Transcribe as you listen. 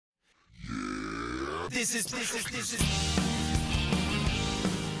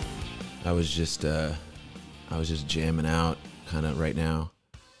I was just jamming out kind of right now.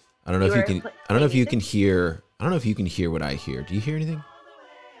 I don't know if you can. I don't know if you can hear. I don't know if you can hear what I hear. Do you hear anything?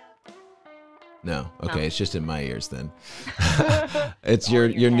 No. Okay, no. It's just in my ears then. It's your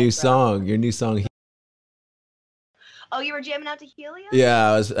new song. Your new song. Oh, you were jamming out to Helium?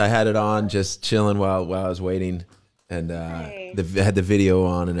 Yeah, I had it on, just chilling while I was waiting, and nice. Had the video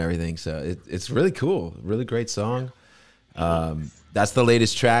on and everything. So it's really cool. Really great song. That's the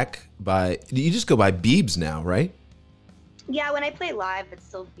latest track by. You just go by Beebs now, right? Yeah, when I play live, it's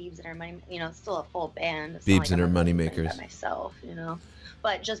still Beebs and her money. You know, it's still a full band. It's Beebs and her Moneymakers. By myself, you know.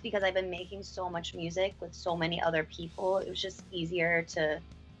 But just because I've been making so much music with so many other people, it was just easier to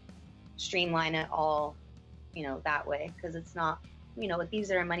streamline it all, you know, that way. Because it's not, you know, with Beebs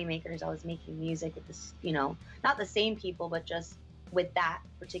and her Moneymakers, I was making music with this, you know, not the same people, but just with that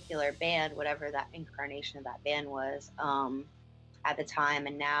particular band, whatever that incarnation of that band was at the time.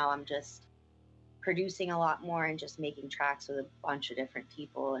 And now I'm just producing a lot more and just making tracks with a bunch of different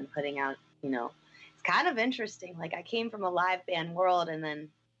people and putting out, you know, it's kind of interesting. Like I came from a live band world and then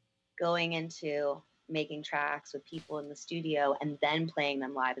going into making tracks with people in the studio and then playing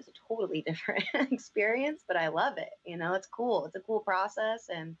them live is a totally different experience, but I love it. You know, it's cool. It's a cool process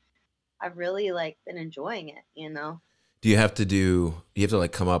and I've really like been enjoying it, you know? Do you have to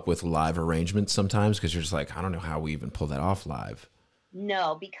like come up with live arrangements sometimes? Cause you're just like, I don't know how we even pull that off live.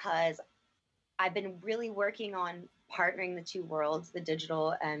 No, because I've been really working on partnering the two worlds, the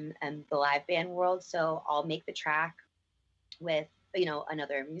digital and the live band world. So I'll make the track with, you know,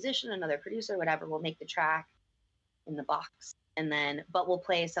 another musician, another producer, whatever. We'll make the track in the box and then, but we'll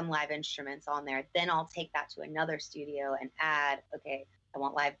play some live instruments on there. Then I'll take that to another studio and add, okay, I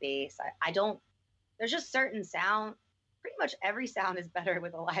want live bass. I don't, there's just certain sound, pretty much every sound is better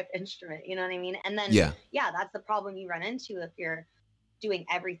with a live instrument. You know what I mean? And then, yeah, that's the problem you run into if you're doing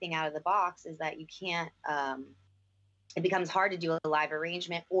everything out of the box is that you can't, it becomes hard to do a live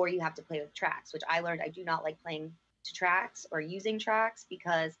arrangement or you have to play with tracks, which I learned I do not like playing to tracks or using tracks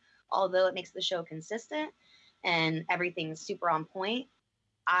because although it makes the show consistent and everything's super on point,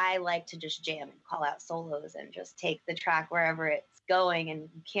 I like to just jam and call out solos and just take the track wherever it's going. And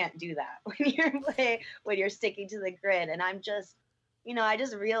you can't do that when you're sticking to the grid. And I'm just, you know, I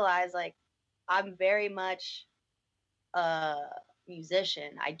just realized like I'm very much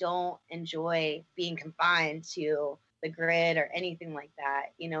musician. I don't enjoy being confined to the grid or anything like that.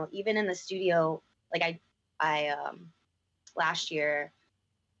 You know, even in the studio, like I last year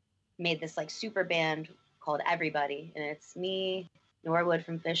made this like super band called Everybody, and it's me, Norwood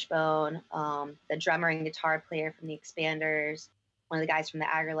from Fishbone, the drummer and guitar player from the Expanders, one of the guys from the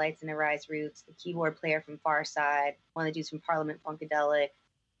Agrolites and the Rise Roots, the keyboard player from Far Side, one of the dudes from Parliament Funkadelic,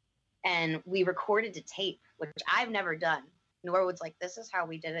 and we recorded to tape, which I've never done. Norwood's like, this is how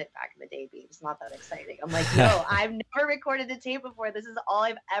we did it back in the day, Beebs. It's not that exciting. I'm like, no, I've never recorded a tape before. This is all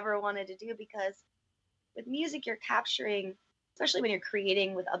I've ever wanted to do because with music, you're capturing, especially when you're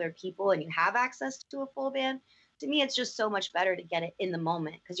creating with other people and you have access to a full band. To me, it's just so much better to get it in the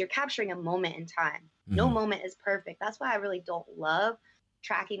moment because you're capturing a moment in time. Mm-hmm. No moment is perfect. That's why I really don't love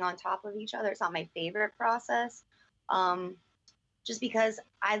tracking on top of each other. It's not my favorite process. Just because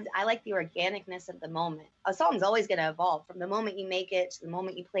I like the organicness of the moment. A song's always going to evolve from the moment you make it to the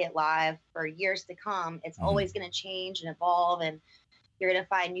moment you play it live for years to come. It's always going to change and evolve, and you're going to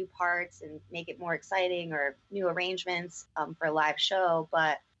find new parts and make it more exciting or new arrangements for a live show.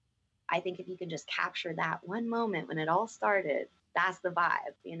 But I think if you can just capture that one moment when it all started, that's the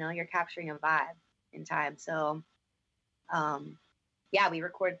vibe. You know, you're capturing a vibe in time. So, yeah, we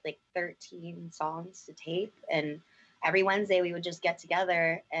recorded like 13 songs to tape, and every Wednesday we would just get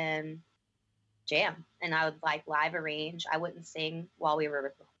together and jam. And I would like live arrange. I wouldn't sing while we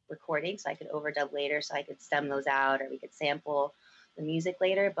were recording, so I could overdub later, so I could stem those out, or we could sample the music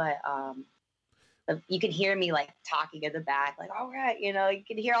later. But you can hear me like talking in the back, like, all right, you know, you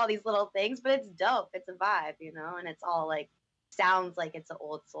can hear all these little things, but it's dope. It's a vibe, you know, and it's all like sounds like it's an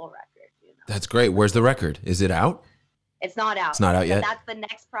old soul record. You know? That's great. Where's the record? Is it out? It's not out. It's not out yet. That's the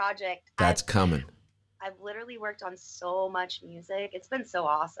next project. That's coming. I've literally worked on so much music. It's been so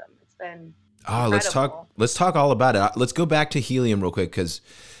awesome. It's been incredible. Let's talk all about it. Let's go back to Helium real quick because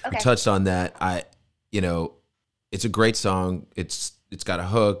we touched on that. You know, it's a great song. It's got a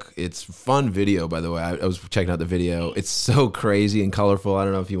hook. It's a fun video, by the way. I was checking out the video. It's so crazy and colorful. I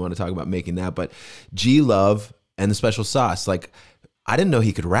don't know if you want to talk about making that, but G Love and the Special Sauce. Like, I didn't know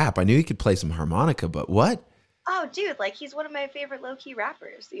he could rap. I knew he could play some harmonica, but what? Oh, dude, like he's one of my favorite low-key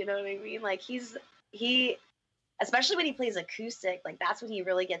rappers. You know what I mean? Like he, especially when he plays acoustic, like that's when he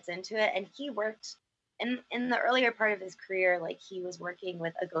really gets into it. And he worked in the earlier part of his career, like he was working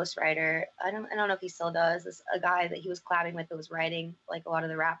with a ghostwriter. I don't know if he still does. This a guy that he was collabing with that was writing like a lot of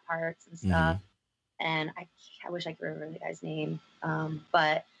the rap parts and stuff. And I wish I could remember the guy's name.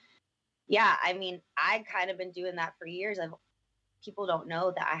 But yeah, I mean, I've kind of been doing that for years. People don't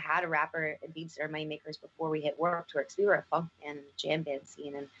know that I had a rapper and Beebs that are moneymakers before we hit Warped Tour, because we were a funk band and a jam band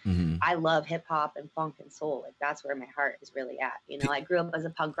scene, and I love hip hop and funk and soul. Like that's where my heart is really at. You know, I grew up as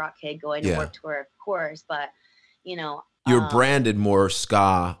a punk rock kid going to Warped Tour, of course, but you know, you're branded more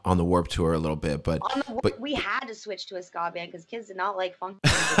ska on the Warped Tour a little bit, but we had to switch to a ska band because kids did not like funk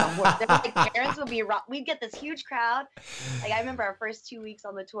music on Warped. Like, parents would be we'd get this huge crowd. Like I remember our first 2 weeks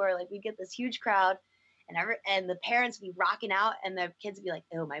on the tour, like we'd get this huge crowd. And the parents would be rocking out, and the kids would be like,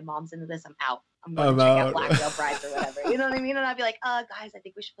 "Oh, my mom's into this. I'm out. I'm going to check out Black Veil Brides or whatever." You know what I mean? And I'd be like, guys, I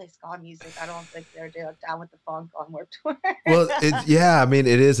think we should play ska music. I don't think they're down with the funk on Warped Tour." Well, yeah, I mean,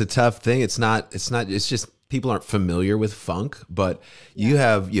 it is a tough thing. It's just people aren't familiar with funk, but you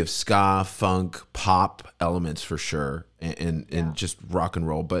have ska, funk, pop elements for sure, and just rock and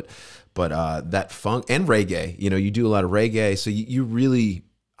roll. But that funk and reggae, you know, you do a lot of reggae, so you really.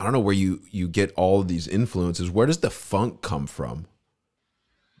 I don't know where you get all of these influences. Where does the funk come from?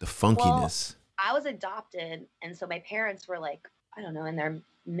 The funkiness. Well, I was adopted, and so my parents were like, I don't know, in their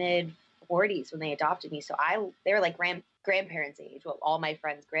mid 40s when they adopted me. So they were like grandparents' age. Well, all my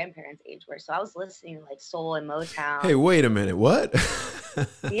friends' grandparents' age were. So I was listening to like soul and Motown. Hey, wait a minute, what?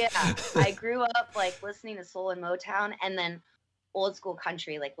 Yeah, I grew up like listening to soul and Motown, and then old school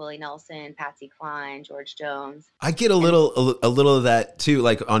country like Willie Nelson, Patsy Cline, George Jones. I get a little of that too,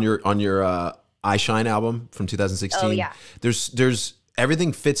 like on your I Shine album from 2016. Oh yeah. There's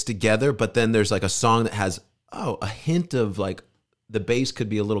everything fits together, but then there's like a song that has a hint of like the bass could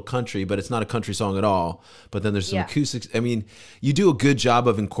be a little country, but it's not a country song at all. But then there's some acoustics. I mean, you do a good job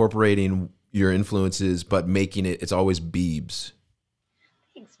of incorporating your influences, but making it's always Beebs.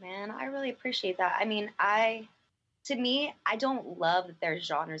 Thanks, man. I really appreciate that. I mean, to me, I don't love that there's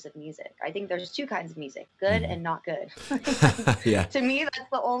genres of music. I think there's two kinds of music, good and not good. Yeah. To me, that's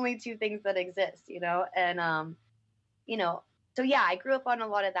the only two things that exist, you know? And, you know, so yeah, I grew up on a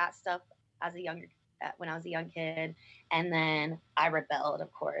lot of that stuff when I was a young kid. And then I rebelled,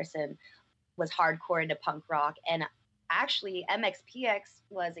 of course, and was hardcore into punk rock. And actually, MXPX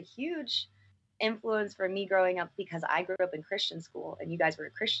was a huge influence for me growing up because I grew up in Christian school, and you guys were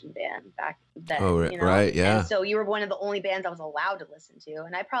a Christian band back then. Oh, you know? Right, yeah. And so you were one of the only bands I was allowed to listen to,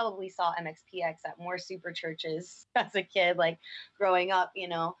 and I probably saw MXPX at more super churches as a kid, like growing up. You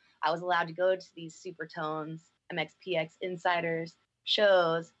know, I was allowed to go to these Supertones, MXPX Insiders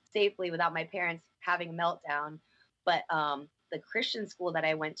shows safely without my parents having a meltdown. But the Christian school that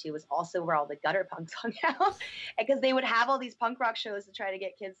I went to was also where all the gutter punks hung out, because they would have all these punk rock shows to try to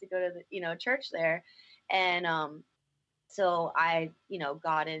get kids to go to the, church there. And so I,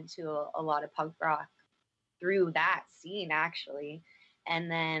 got into a lot of punk rock through that scene, actually.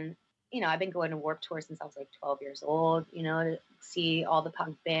 And then, I've been going to Warped Tour since I was like 12 years old, to see all the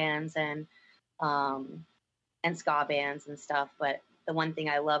punk bands and ska bands and stuff. But the one thing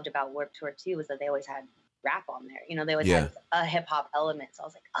I loved about Warped Tour too was that they always had rap on there. They always had a hip hop element. So I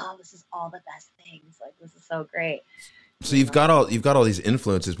was like, oh, this is all the best things. Like, this is so great. So you've got all these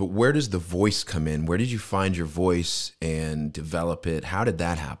influences, but where does the voice come in? Where did you find your voice and develop it? How did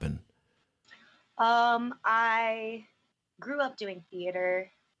that happen? I grew up doing theater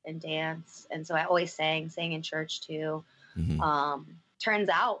and dance, and so I always sang in church too. Mm-hmm. Turns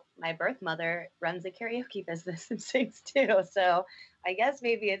out my birth mother runs a karaoke business and sings too. So I guess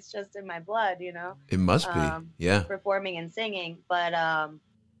maybe it's just in my blood, It must be, yeah. Performing and singing, but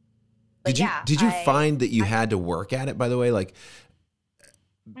did you find that you had to work at it? By the way, like,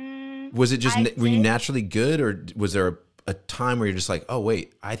 was it just were you naturally good, or was there a time where you're just like, oh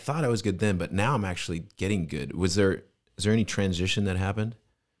wait, I thought I was good then, but now I'm actually getting good? Is there any transition that happened?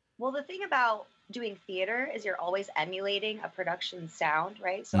 Well, the thing about doing theater is you're always emulating a production sound,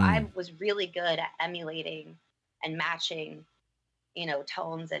 right? So I was really good at emulating and matching,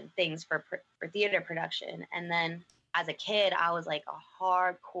 tones and things for theater production. And then as a kid, I was like a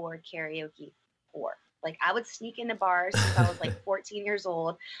hardcore karaoke whore. Like, I would sneak into bars since I was like 14 years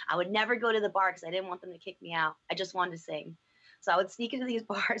old. I would never go to the bar because I didn't want them to kick me out. I just wanted to sing. So I would sneak into these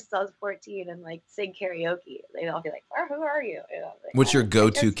bars since I was 14 and like sing karaoke. They'd all be like, who are you? Like, what's your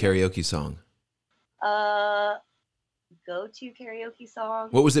go-to karaoke song? Go-to karaoke song?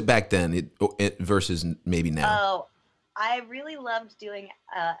 What was it back then versus maybe now? Oh, I really loved doing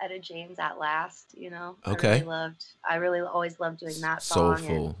Etta James At Last, Okay. I really always loved doing that song.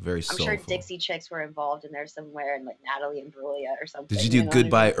 Soulful, very soulful. I'm sure Dixie Chicks were involved in there somewhere, and like Natalie Imbruglia or something. Did you do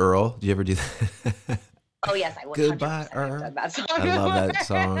Goodbye Earl? Did you ever do that? Oh yes, I 100% Goodbye, have done that song I love that before.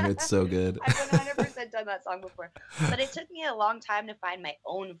 song. It's so good. I've 100% done that song before. But it took me a long time to find my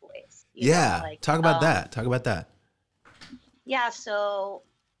own voice, you know, Yeah. like Talk about that. Talk about that. yeah, so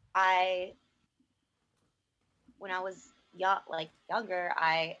I when I was younger,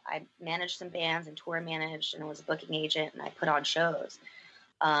 I managed some bands and tour managed and was a booking agent and I put on shows.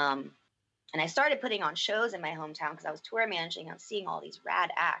 Um and I started putting on shows in my hometown because I was tour managing. I was seeing all these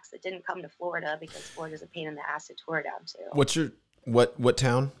rad acts that didn't come to Florida because Florida's a pain in the ass to tour down to. What's your what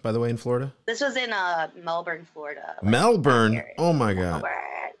town, by the way, in Florida? This was in Melbourne, Florida. Like Melbourne. Oh my God. Melbourne.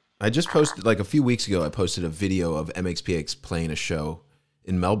 I just posted like a few weeks ago. I posted a video of MXPX playing a show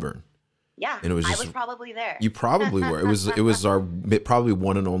in Melbourne. Yeah, and it was I was probably there. You probably were. It was our probably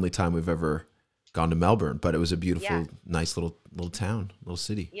one and only time we've ever gone to Melbourne, but it was a beautiful, nice little town, little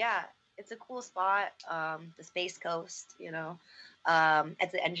city. Yeah, it's a cool spot. The Space Coast, you know,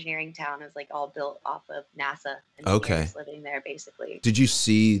 it's an engineering town. It was like all built off of NASA engineers living there, basically. Did you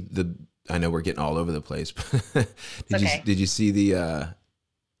see the? I know we're getting all over the place, but did you see the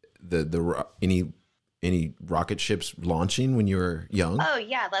any rocket ships launching when you were young? Oh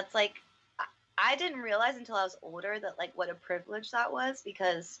yeah, that's like I didn't realize until I was older that like what a privilege that was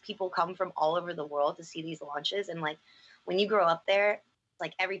because people come from all over the world to see these launches and like when you grow up there,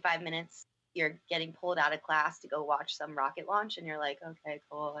 like every 5 minutes you're getting pulled out of class to go watch some rocket launch and you're like, okay,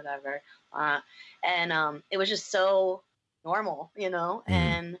 cool, whatever. And it was just so normal, you know?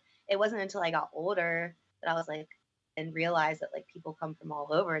 And it wasn't until I got older that I was like, and realized that like people come from all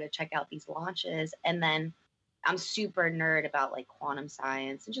over to check out these launches. And then I'm super nerd about like quantum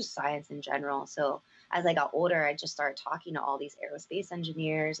science and just science in general. So as I got older, I just started talking to all these aerospace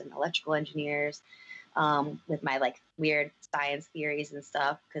engineers and electrical engineers with my like weird science theories and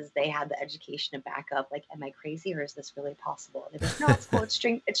stuff because they had the education to back up like, am I crazy or is this really possible? And they're like, no, it's cool.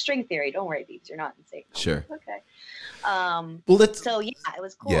 It's string theory. Don't worry, Beebs. You're not insane. Sure. Like, okay. Well, so yeah, it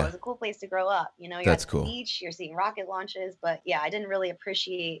was cool. Yeah. It was a cool place to grow up. You know, you're at the beach, you're seeing rocket launches, but yeah, I didn't really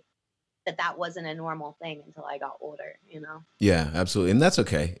appreciate that wasn't a normal thing until I got older, you know? Yeah, absolutely. And that's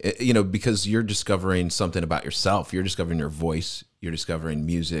okay. You know, because you're discovering something about yourself. You're discovering your voice. You're discovering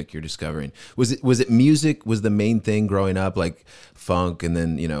music. You're discovering, was it music was the main thing growing up, like funk and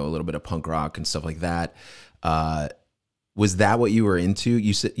then, you know, a little bit of punk rock and stuff like that. Was that what you were into?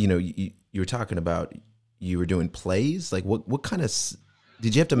 You said, you know, you were talking about, you were doing plays. Like what kind of,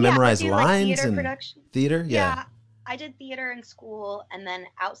 did you have to memorize lines like theater and production? Theater? Yeah. I did theater in school, and then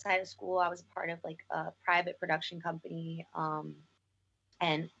outside of school, I was a part of like a private production company,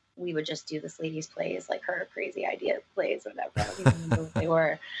 and we would just do this lady's plays, like her crazy idea plays, whatever. I don't even remember what they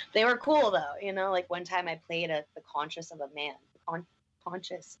were. They were cool though, you know. Like one time, I played the conscious of a man,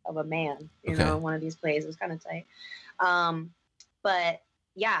 conscious of a man, you know, one of these plays. It was kind of tight, but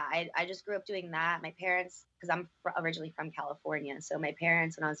yeah, I just grew up doing that. My parents, because I'm originally from California, so my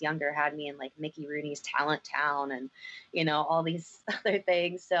parents, when I was younger, had me in like Mickey Rooney's Talent Town and, you know, all these other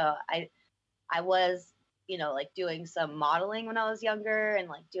things. So I was, you know, like doing some modeling when I was younger and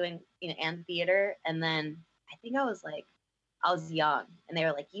like doing, you know, and theater. And then I think I was young and they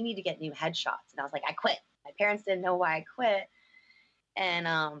were like, you need to get new headshots. And I was like, I quit. My parents didn't know why I quit.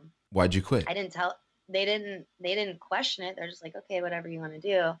 And why'd you quit? I didn't tell. They didn't question it. They're just like, okay, whatever you want to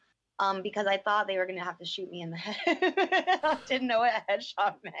do. Because I thought they were going to have to shoot me in the head. I didn't know what a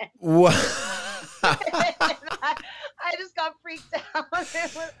headshot meant. What? I just got freaked out. I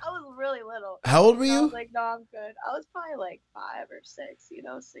was really little. How old were you? I was like, no, I'm good. I was probably like 5 or 6, you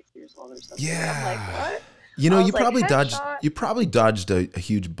know, 6 years old or something. Yeah. I'm like, what? You know, you like, probably dodged a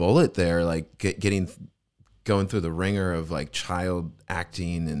huge bullet there, like going through the ringer of like child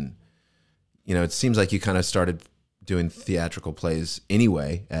acting. And, you know, it seems like you kind of started doing theatrical plays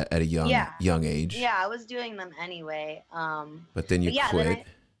anyway at a young age. Yeah, I was doing them anyway. But then you quit.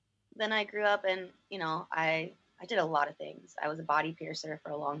 Then I grew up and, you know, I did a lot of things. I was a body piercer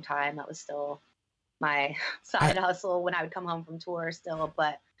for a long time. That was still my side hustle when I would come home from tour still.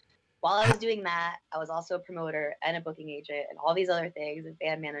 But while I was doing that, I was also a promoter and a booking agent and all these other things, a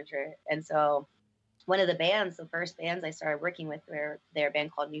band manager. And so one of the first bands I started working with were a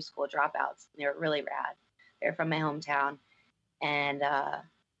band called New School Dropouts. They were really rad. They're from my hometown. And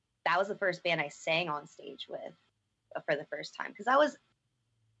that was the first band I sang on stage with for the first time. Because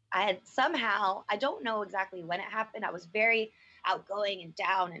I had somehow, I don't know exactly when it happened. I was very outgoing and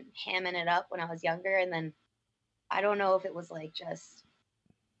down and hamming it up when I was younger. And then I don't know if it was like just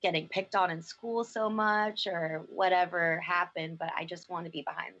getting picked on in school so much or whatever happened, but I just wanted to be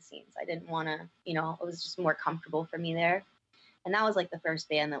behind the scenes. I didn't want to, you know, it was just more comfortable for me there. And that was like the first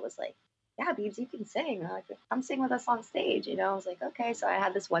band that was like, yeah, Beebs, you can sing. Like, come sing with us on stage. You know, I was like, okay. So I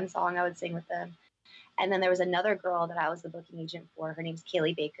had this one song I would sing with them. And then there was another girl that I was the booking agent for. Her name's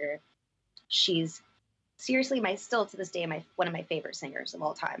Kaylee Baker. She's seriously still to this day, one of my favorite singers of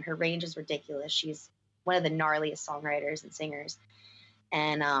all time. Her range is ridiculous. She's one of the gnarliest songwriters and singers.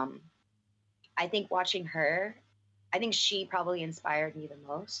 And I think watching her, I think she probably inspired me the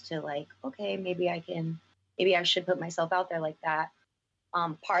most to like, okay, maybe I should put myself out there like that.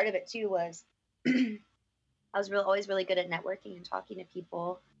 Part of it too was I was always really good at networking and talking to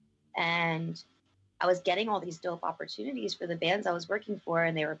people, and I was getting all these dope opportunities for the bands I was working for,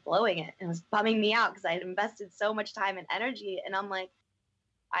 and they were blowing it, and it was bumming me out because I had invested so much time and energy. And I'm like,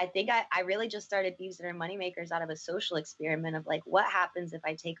 I think I really just started Beebs and her Moneymakers out of a social experiment of like, what happens if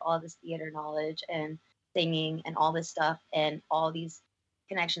I take all this theater knowledge and singing and all this stuff and all these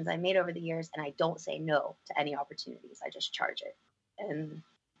connections I made over the years, and I don't say no to any opportunities. I just charge it. And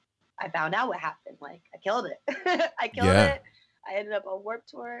I found out what happened. Like, I killed it. I killed it. I ended up on Warped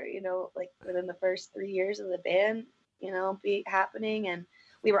Tour, you know, like within the first 3 years of the band, you know, be happening. And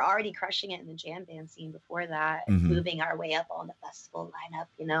we were already crushing it in the jam band scene before that, and moving our way up on the festival lineup,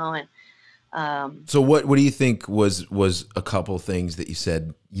 you know. And so what do you think was a couple things that you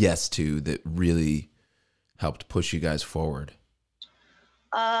said yes to that really helped push you guys forward?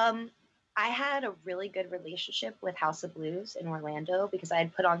 I had a really good relationship with House of Blues in Orlando because I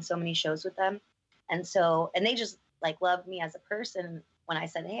had put on so many shows with them. And they just like loved me as a person. When I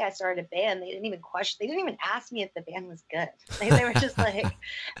said, hey, I started a band, they didn't even ask me if the band was good. They were just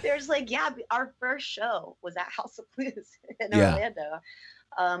like, yeah, our first show was at House of Blues in Orlando.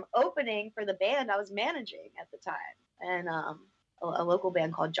 Opening for the band I was managing at the time. And a local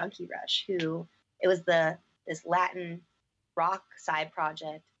band called Junkie Rush, it was this Latin rock side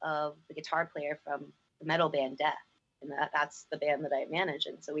project of the guitar player from the metal band Death. And that's the band that I manage.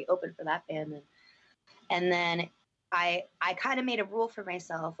 And so we opened for that band. And then I kind of made a rule for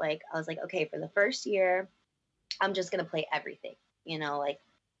myself. Like, I was like, okay, for the first year, I'm just going to play everything, you know, like,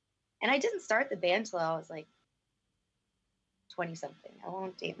 and I didn't start the band till I was like 20 something. I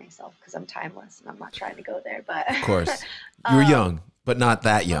won't date myself because I'm timeless and I'm not trying to go there, but of course you were young, but not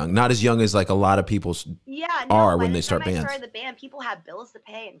that young, not as young as like a lot of people are when they start bands. I started the band, people have bills to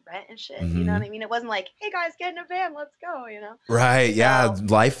pay and rent and shit. You know what I mean? It wasn't like, hey guys, get in a band, let's go, you know? Right. Yeah.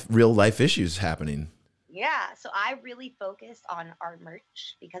 Real life issues happening. Yeah. So I really focused on our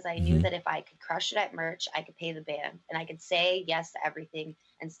merch because I knew that if I could crush it at merch, I could pay the band and I could say yes to everything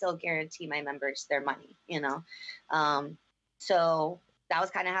and still guarantee my members their money, you know? So that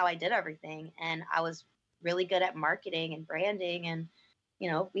was kind of how I did everything. And I was really good at marketing and branding. And, you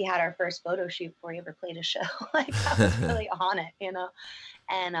know, we had our first photo shoot before we ever played a show. Like, I was really on it, you know?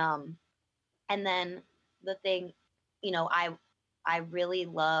 And then the thing, you know, I really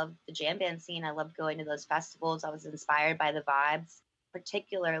loved the jam band scene. I loved going to those festivals. I was inspired by the vibes,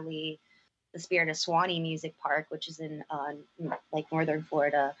 particularly the Spirit of Swanee Music Park, which is in like northern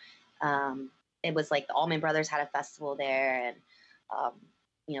Florida. It was like the Allman Brothers had a festival there, and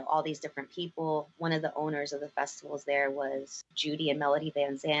you know, all these different people. One of the owners of the festivals there was Judy and Melody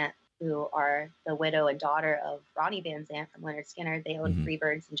Van Zant, who are the widow and daughter of Ronnie Van Zant from Leonard Skinner. They own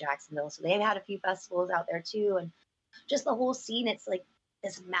Freebirds in Jacksonville, so they've had a few festivals out there too. And just the whole scene, it's like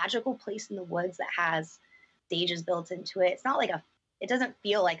this magical place in the woods that has stages built into it. It's not like it doesn't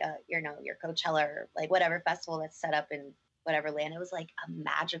feel like you know, your Coachella or like whatever festival that's set up in whatever land. It was like a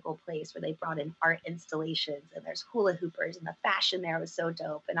magical place where they brought in art installations and there's hula hoopers, and the fashion there was so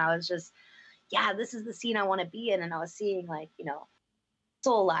dope. And I was just, yeah, this is the scene I want to be in. And I was seeing like, you know,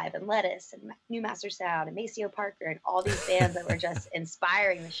 Soul Live and Lettuce and New Master Sound and Maceo Parker and all these bands that were just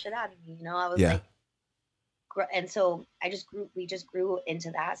inspiring the shit out of me. You know, I was like, and so we just grew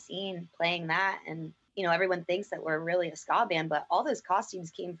into that scene playing that. And, you know, everyone thinks that we're really a ska band, but all those costumes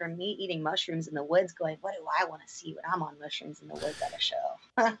came from me eating mushrooms in the woods going, what do I want to see when I'm on mushrooms in the woods at a show?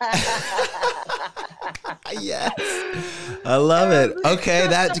 Yes. I love it. Okay.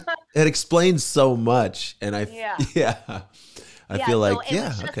 It explains so much. And I feel like,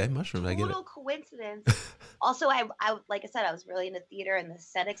 okay, mushrooms, I get it. Total coincidence. Also, I like I said, I was really into theater and the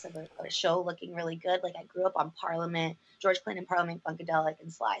aesthetics of a show looking really good. Like, I grew up on Parliament, George Clinton, Parliament, Funkadelic,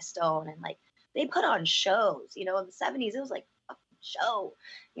 and Sly Stone, and like they put on shows. You know, in the 70s, it was like a show.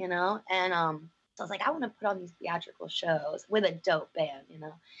 You know, and so I was like, I want to put on these theatrical shows with a dope band. You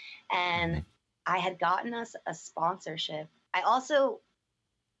know, and I had gotten us a sponsorship. I also,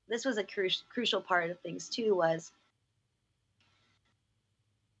 this was a crucial part of things too. Was,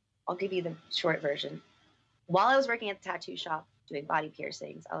 I'll give you the short version. While I was working at the tattoo shop doing body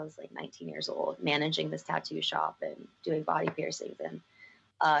piercings, I was like 19 years old, managing this tattoo shop and doing body piercings. And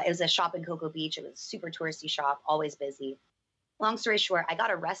it was a shop in Cocoa Beach. It was a super touristy shop, always busy. Long story short, I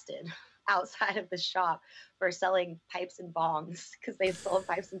got arrested outside of the shop for selling pipes and bongs because they sold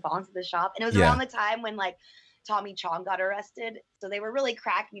pipes and bongs at the shop. And it was Yeah. around the time when like Tommy Chong got arrested. So they were really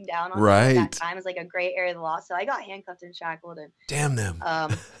cracking down on it Right. at that time. It was like a gray area of the law. So I got handcuffed and shackled, and Damn them.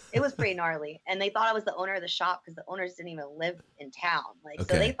 it was pretty gnarly. And they thought I was the owner of the shop because the owners didn't even live in town. Like,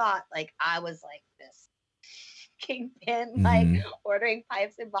 Okay. so they thought like I was like this kingpin, like ordering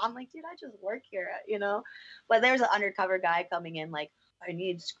pipes and bomb. Like, dude, I just work here, you know? But there's an undercover guy coming in like, I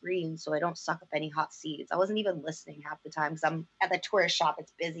need screens so I don't suck up any hot seats. I wasn't even listening half the time because I'm at the tourist shop.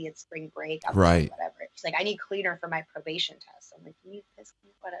 It's busy. It's spring break. I'm right. Like, whatever. She's like, I need cleaner for my probation test. I'm like, you need this,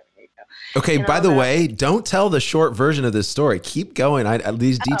 whatever. Here you go. Okay. By the way, don't tell the short version of this story. Keep going.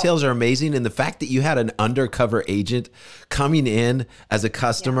 These details are amazing. And the fact that you had an undercover agent coming in as a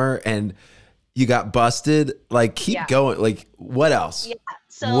customer and you got busted, like keep going. Like what else? Yeah.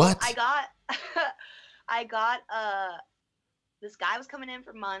 So I got this guy was coming in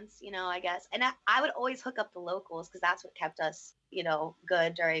for months, you know, I guess. And I would always hook up the locals because that's what kept us, you know,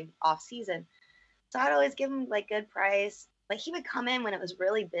 good during off season. So I'd always give him like good price. But he would come in when it was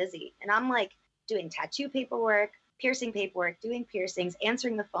really busy. And I'm like doing tattoo paperwork, piercing paperwork, doing piercings,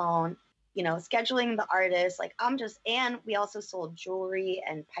 answering the phone, you know, scheduling the artist. Like and we also sold jewelry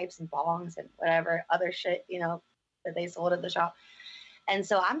and pipes and bongs and whatever other shit, you know, that they sold at the shop. And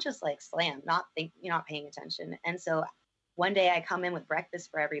so I'm just like slammed, not paying attention. And so one day I come in with breakfast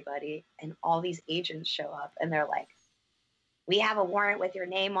for everybody and all these agents show up and they're like, we have a warrant with your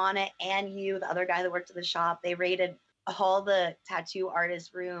name on it. And you, the other guy that worked at the shop, they raided all the tattoo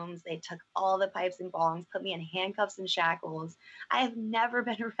artist rooms. They took all the pipes and bongs, put me in handcuffs and shackles. I have never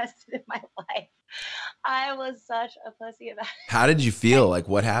been arrested in my life. I was such a pussy about it. How did you feel? Like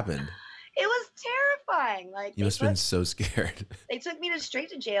what happened? It was terrifying. Like you must have been so scared. They took me straight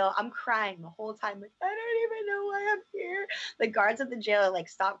to jail. I'm crying the whole time. Like, I don't even know why I'm here. The guards at the jail are like,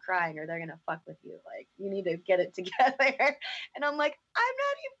 stop crying or they're going to fuck with you. Like, you need to get it together. And I'm like, I'm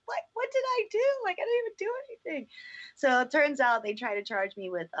not even, like, what did I do? Like, I didn't even do anything. So it turns out they try to charge me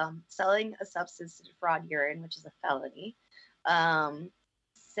with selling a substance to defraud urine, which is a felony.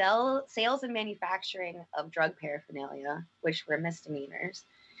 Sales and manufacturing of drug paraphernalia, which were misdemeanors.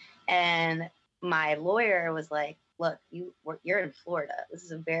 And my lawyer was like, look, you're in Florida. This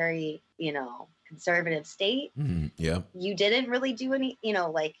is a very, you know, conservative state. Yeah. You didn't really do any, you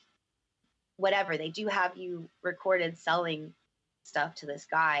know, like whatever. They do have you recorded selling stuff to this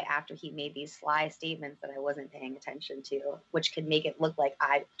guy after he made these sly statements that I wasn't paying attention to, which could make it look like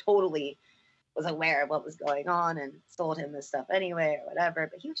I totally was aware of what was going on and sold him this stuff anyway or whatever.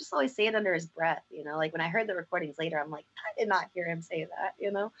 But he would just always say it under his breath, you know, like when I heard the recordings later, I'm like, I did not hear him say that,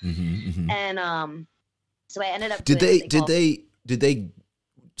 you know? And so I ended up did they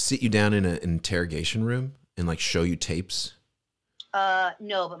sit you down in an interrogation room and like show you tapes?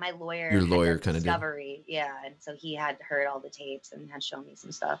 No, but my lawyer, your lawyer kind of discovery. Yeah. And so he had heard all the tapes and had shown me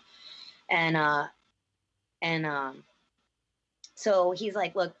some stuff. So he's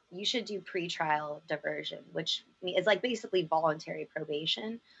like, look, you should do pretrial diversion, which is like basically voluntary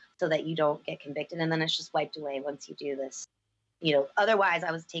probation so that you don't get convicted. And then it's just wiped away once you do this. You know, otherwise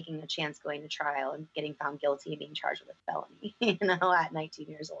I was taking a chance going to trial and getting found guilty and being charged with a felony, you know, at 19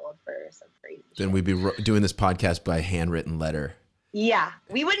 years old for some crazy shit. Then we'd be doing this podcast by handwritten letter. Yeah.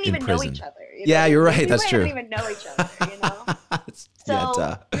 We wouldn't even know each other. Yeah, you're right. That's true. We wouldn't even know each other, you know?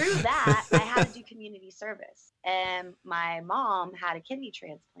 So through that, I had to do community service. And my mom had a kidney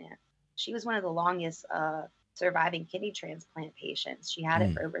transplant. She was one of the longest surviving kidney transplant patients. She had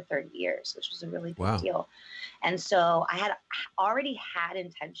it for over 30 years, which was a really big deal. And so I had already had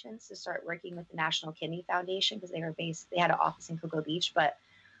intentions to start working with the National Kidney Foundation because they had an office in Cocoa Beach, but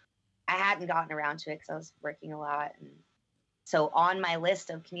I hadn't gotten around to it because I was working a lot. And so on my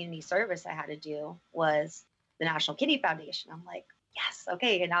list of community service I had to do was the National Kidney Foundation. I'm like, yes,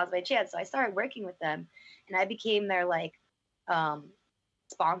 okay, and now's my chance. So I started working with them, and I became their like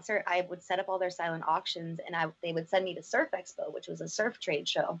sponsor. I would set up all their silent auctions, and they would send me to Surf Expo, which was a surf trade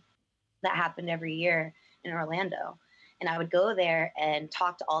show that happened every year in Orlando. And I would go there and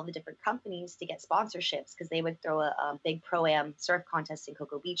talk to all the different companies to get sponsorships because they would throw a big Pro-Am surf contest in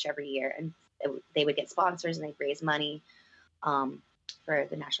Cocoa Beach every year, and they would get sponsors and they'd raise money for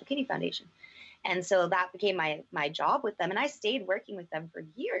the National Kidney Foundation. And so that became my job with them. And I stayed working with them for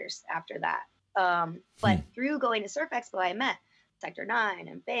years after that. But through going to Surf Expo, I met Sector 9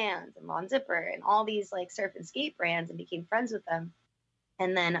 and Vans and Von Zipper and all these like surf and skate brands and became friends with them.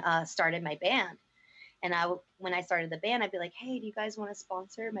 And then started my band. And when I started the band, I'd be like, hey, do you guys want to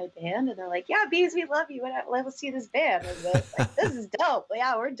sponsor my band? And they're like, yeah, Beebs, we love you. Let's see this band. And I was like, this is dope.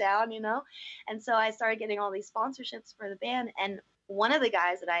 Yeah, we're down, you know? And so I started getting all these sponsorships for the band. And one of the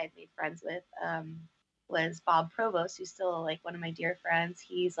guys that I had made friends with was Bob Provost, who's still like one of my dear friends.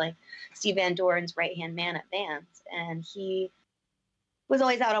 He's like Steve Van Doren's right-hand man at bands, and he was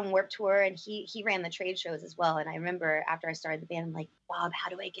always out on Warped Tour, and he ran the trade shows as well. And I remember after I started the band, I'm like, Bob, how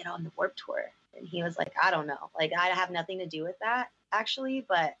do I get on the Warped Tour? And he was like, I don't know. Like, I have nothing to do with that, actually,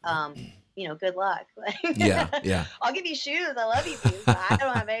 but you know, good luck. Like, yeah. I'll give you shoes. I love you, Beebs, but I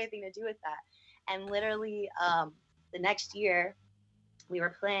don't have anything to do with that. And literally, the next year, we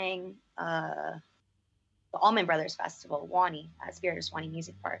were playing the Allman Brothers Festival, Wani, at Spirit of Swanee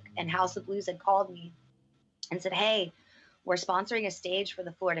Music Park. And House of Blues had called me and said, hey, we're sponsoring a stage for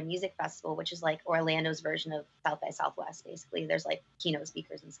the Florida Music Festival, which is like Orlando's version of South by Southwest, basically. There's like keynote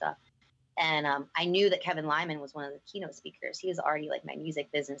speakers and stuff. And I knew that Kevin Lyman was one of the keynote speakers. He was already like my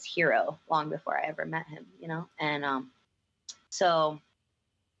music business hero long before I ever met him, you know? And so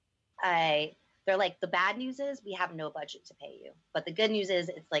they're like, the bad news is we have no budget to pay you. But the good news is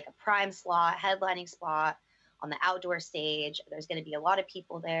it's like a prime slot, headlining spot on the outdoor stage. There's going to be a lot of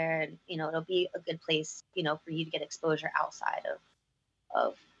people there, and, you know, it'll be a good place, you know, for you to get exposure outside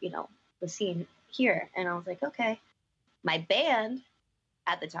of, you know, the scene here. And I was like, okay. My band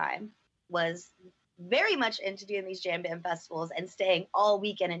at the time was very much into doing these jam band festivals and staying all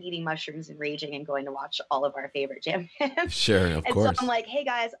weekend and eating mushrooms and raging and going to watch all of our favorite jam bands. Sure, of course. So I'm like, hey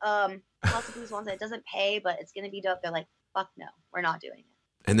guys, House of Blues wants it. It doesn't pay, but it's going to be dope. They're like, fuck no, we're not doing it.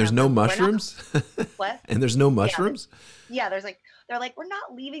 And there's no mushrooms? What? And there's no mushrooms? Yeah, they're like, we're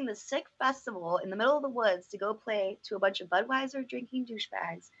not leaving the sick festival in the middle of the woods to go play to a bunch of Budweiser drinking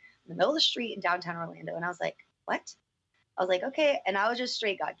douchebags in the middle of the street in downtown Orlando. And I was like, what? I was like, okay. And I was just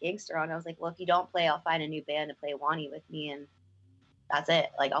straight got gangster on. I was like, well, if you don't play, I'll find a new band to play Wani with me. And that's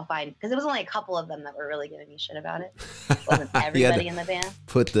it. Like, I'll find, because it was only a couple of them that were really giving me shit about it. It wasn't everybody in the band.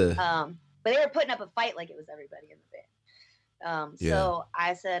 But they were putting up a fight like it was everybody in the band. So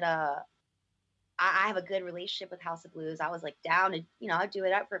I said, I have a good relationship with House of Blues. I was like down to, you know, I'd do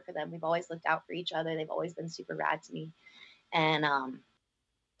it out for them. We've always looked out for each other. They've always been super rad to me. And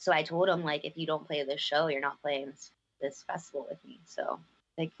so I told them, like, if you don't play this show, you're not playing this festival with me. So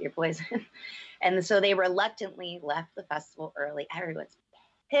take your poison. And so they reluctantly left the festival early. Everyone's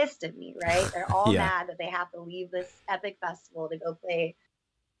pissed at me, right? They're all mad that they have to leave this epic festival to go play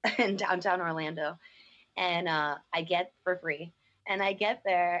in downtown Orlando. And I get for free. And I get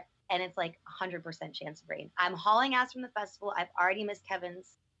there, and it's like 100% chance of rain. I'm hauling ass from the festival. I've already missed Kevin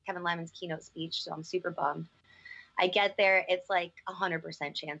Lyman's keynote speech, so I'm super bummed. I get there, it's like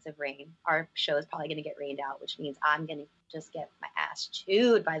 100% chance of rain. Our show is probably going to get rained out, which means I'm going to just get my ass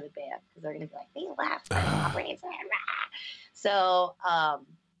chewed by the band because they're going to be like, they left. So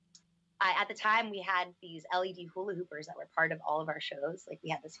at the time, we had these LED hula hoopers that were part of all of our shows. Like, we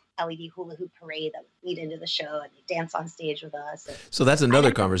had this LED hula hoop parade that would lead into the show, and they dance on stage with us. So that's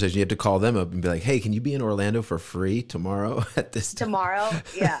another conversation. You have to call them up and be like, hey, can you be in Orlando for free tomorrow at this time? Tomorrow?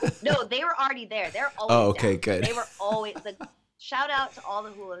 Yeah. No, they were already there. They're always down. Good. They were always shout out to all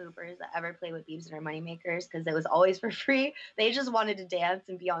the hula hoopers that ever play with Beebs and our moneymakers, because it was always for free. They just wanted to dance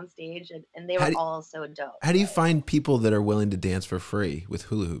and be on stage, and they were all so dope. How do you find people that are willing to dance for free with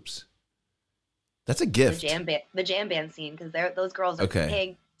hula hoops? That's a gift. The jam band scene, because those girls are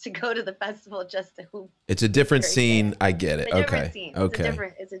paying to go to the festival just to hoop. It's a different scene. I get it. It's a different scene.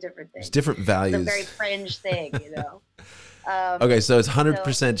 It's a different thing. It's different values. It's a very fringe thing, you know. Okay, so it's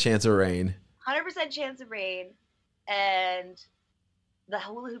 100% chance of rain. 100% chance of rain, and the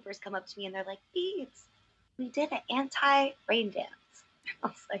hula hoopers come up to me and they're like, Beebs, we did an anti-rain dance. I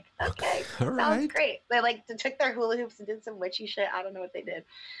was like, okay, sounds great. They like took their hula hoops and did some witchy shit. I don't know what they did,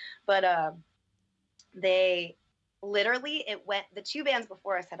 but they literally, the two bands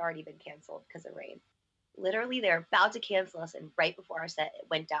before us had already been canceled because of rain. Literally, they're about to cancel us, and right before our set, it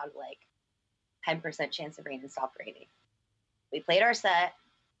went down to like 10% chance of rain and stopped raining. We played our set,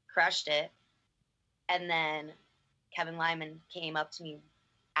 crushed it, and then Kevin Lyman came up to me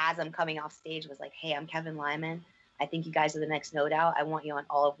as I'm coming off stage, was like, hey, I'm Kevin Lyman. I think you guys are the next No Doubt. I want you on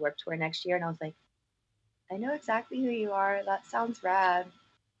all of Warped Tour next year. And I was like, I know exactly who you are. That sounds rad.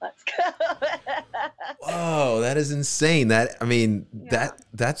 Let's go. Whoa, that is insane. That's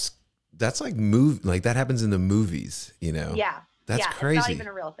like like that happens in the movies, you know? Yeah. That's crazy. It's not even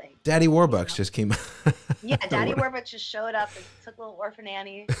a real thing. Daddy Warbucks just came. Yeah, Daddy Warbucks just showed up and took little orphan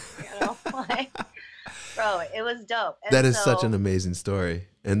Annie. You know, like, bro, it was dope. And that is such an amazing story,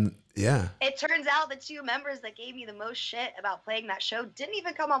 and yeah. It turns out the two members that gave me the most shit about playing that show didn't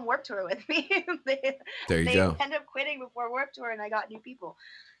even come on Warped Tour with me. There you go. They ended up quitting before Warped Tour, and I got new people.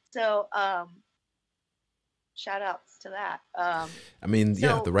 So, shout outs to that. I mean,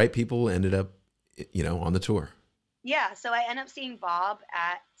 yeah, the right people ended up, you know, on the tour. Yeah, so I end up seeing Bob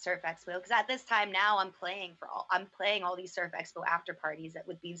at Surf Expo because at this time now I'm playing all these Surf Expo after parties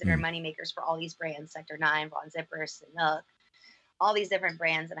with Beebs that are Mm. moneymakers for all these brands, Sector 9, Von Zipper, Sanook, all these different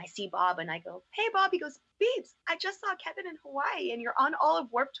brands. And I see Bob and I go, "Hey Bob," he goes, "Beebs, I just saw Kevin in Hawaii and you're on all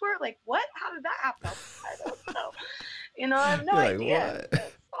of Warped Tour. Like, what? How did that happen?" I don't know. I have no You're like, idea. what?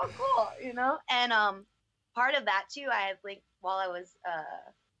 It's so cool, And part of that too, I had linked while I was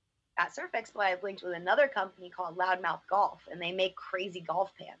at Surf Expo, I linked with another company called Loudmouth Golf, and they make crazy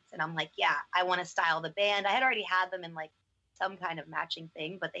golf pants. And I'm like, yeah, I want to style the band. I had already had them in like some kind of matching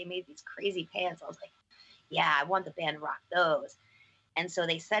thing, but they made these crazy pants. I was like, yeah, I want the band to rock those. And so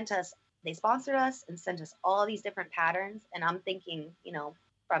they sponsored us and sent us all these different patterns. And I'm thinking,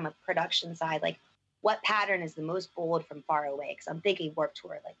 from a production side, like, what pattern is the most bold from far away? Because I'm thinking Warped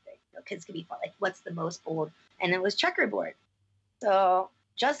Tour, like, kids could be fun. Like, what's the most bold? And it was checkerboard. So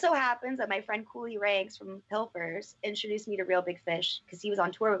just so happens that my friend Cooley Ranks from Pilfers introduced me to Real Big Fish because he was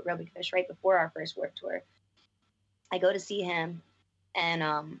on tour with Real Big Fish right before our first Warped Tour. I go to see him,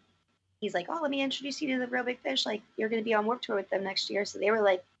 and he's like, "Oh, let me introduce you to the Real Big Fish. Like, you're going to be on Warped Tour with them next year." So they were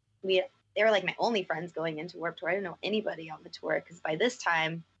like my only friends going into Warped Tour. I didn't know anybody on the tour because by this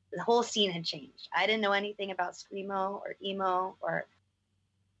time the whole scene had changed. I didn't know anything about screamo or emo or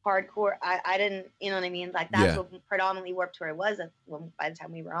hardcore. I didn't, you know what I mean? Like, that's what predominantly Warped Tour was by the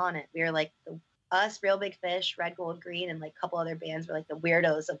time we were on it. We were like us, Real Big Fish, Red, Gold, Green, and like a couple other bands were like the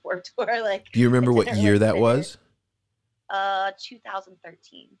weirdos of Warped Tour. Like, do you remember what year that was?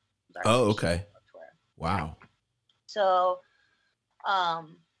 2013. Oh, okay. Wow. So,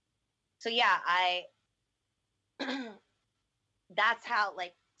 yeah, that's how,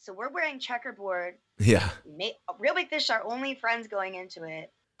 like, so we're wearing checkerboard. Yeah. Real Big Fish, our only friends going into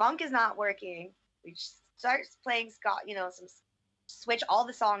it. Funk is not working. We start playing ska, switch all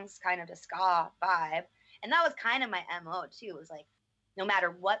the songs kind of to ska vibe. And that was kind of my MO too. It was like, no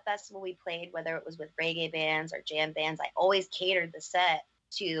matter what festival we played, whether it was with reggae bands or jam bands, I always catered the set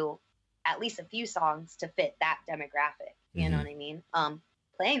to at least a few songs to fit that demographic. You know what I mean?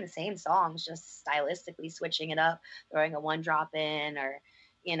 Playing the same songs, just stylistically switching it up, throwing a one drop in, or,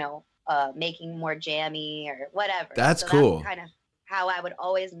 making more jammy or whatever. That's cool. That's kind of how I would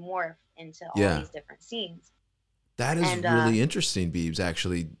always morph into all these different scenes. That is really interesting, Beebs.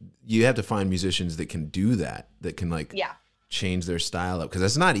 Actually, you have to find musicians that can do that, that can change their style up, because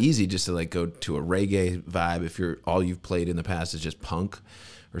it's not easy just to like go to a reggae vibe if all you've played in the past is just punk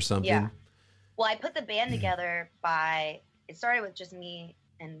or something. Yeah. Well, I put the band together it started with just me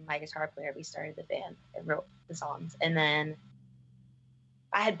and my guitar player. We started the band and wrote the songs, and then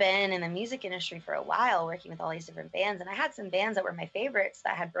I had been in the music industry for a while working with all these different bands, and I had some bands that were my favorites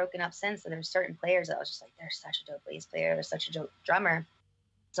that had broken up since, and there were certain players that I was just like, they're such a dope bass player, they're such a dope drummer.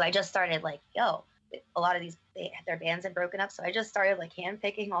 So I just started like, a lot of their bands had broken up, so I just started like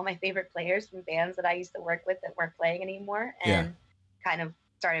handpicking all my favorite players from bands that I used to work with that weren't playing anymore, and kind of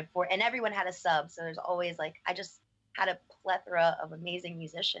started and everyone had a sub, so there's always like, I just had a plethora of amazing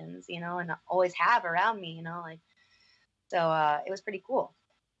musicians, and I always have around me, so it was pretty cool.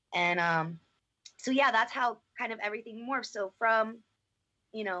 And so yeah, that's how kind of everything morphed. So from,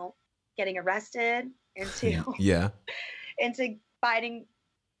 getting arrested into into finding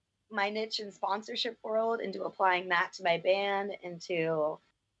my niche in sponsorship world, into applying that to my band, into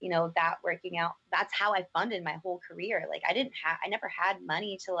that working out. That's how I funded my whole career. Like, I never had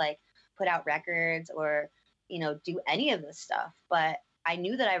money to like put out records or do any of this stuff, but I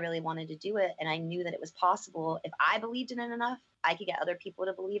knew that I really wanted to do it, and I knew that it was possible. If I believed in it enough, I could get other people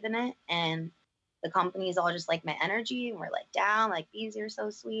to believe in it. And the companies all just like my energy, and we're like, down, like, Beebs, you're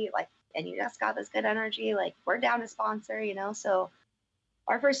so sweet, like, and you just got this good energy, like, we're down to sponsor, So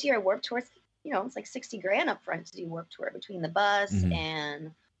our first year at Warped Tour, it's like $60,000 up front to do Warped Tour, between the bus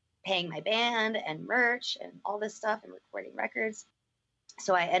and paying my band and merch and all this stuff and recording records.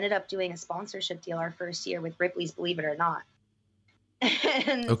 So I ended up doing a sponsorship deal our first year with Ripley's Believe It or Not.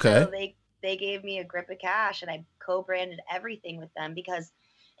 And so they gave me a grip of cash, and I co-branded everything with them, because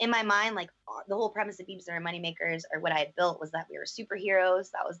in my mind, like, the whole premise of Beebs and our Moneymakers, or what I had built, was that we were superheroes.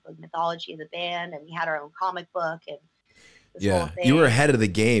 That was the mythology of the band, and we had our own comic book and this whole thing. You were ahead of the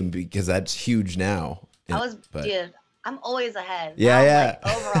game, because that's huge now. Dude, I'm always ahead. Yeah, now yeah.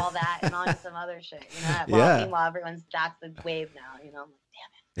 I'm like, over all that and on to some other shit. Meanwhile, that's the wave now. I'm like, damn it.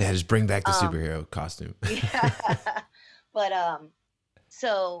 Yeah, just bring back the superhero costume. Yeah. But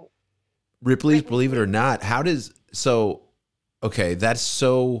so Ripley's Believe It or Not. Okay, that's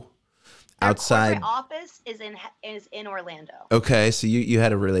so outside. Their office is in Orlando. Okay, so you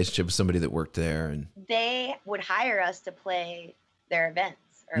had a relationship with somebody that worked there, and they would hire us to play their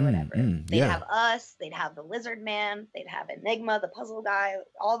events or whatever. They'd yeah. have us, they'd have the lizard man, they'd have Enigma, the puzzle guy,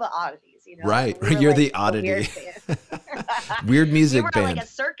 all the oddities, you know. Right. We You're like the oddity. Weird music we were band. like a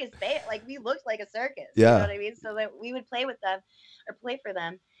circus band. Like we looked like a circus. Yeah. You know what I mean? So that we would play with them or play for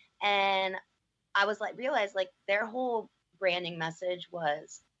them. And I was like, realized like their whole branding message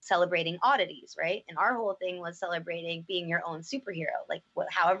was celebrating oddities, right? And our whole thing was celebrating being your own superhero. Like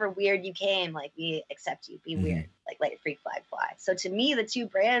however weird you came, like we accept you, be weird, like let your freak flag fly. So to me, the two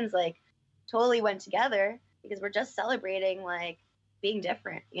brands like totally went together because we're just celebrating like being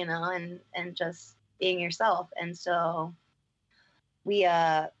different, you know, and just being yourself. And so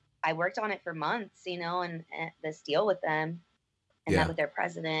I worked on it for months, you know, and this deal with them and met with their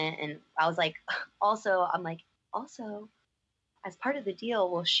president. And I was like, also, as part of the deal,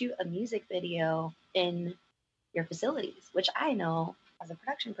 we'll shoot a music video in your facilities, which I know as a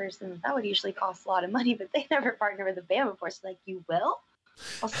production person, that would usually cost a lot of money, but they never partnered with a band before. So like, you will?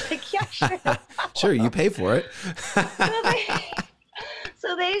 I was like, yeah, sure. Sure, you pay for it.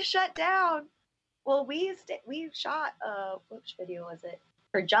 So they shut down. Well, we shot, which video was it?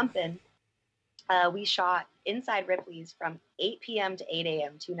 For Jumpin'. We shot inside Ripley's from 8 p.m. to 8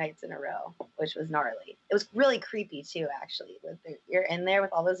 a.m. 2 nights in a row, which was gnarly. It was really creepy too, actually. You're in there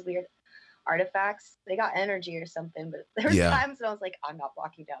with all those weird artifacts. They got energy or something, but there was times when I was like, I'm not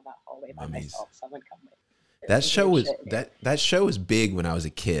walking down that hallway by myself. Someone come with me. That show was that show was big when I was a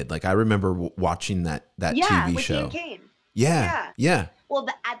kid. Like I remember watching that TV with show. Dean Cain. Yeah. Well,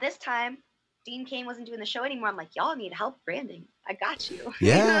 at this time, Dean Cain wasn't doing the show anymore. I'm like, y'all need help branding. I got you.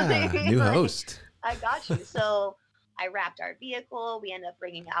 Yeah, you know what I mean? new host. I got you. So I wrapped our vehicle. We ended up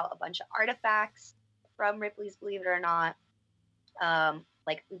bringing out a bunch of artifacts from Ripley's, believe it or not.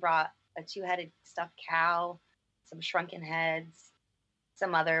 Like we brought a 2-headed stuffed cow, some shrunken heads,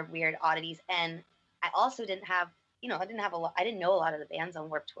 some other weird oddities. And I also didn't have, you know, I didn't know a lot of the bands on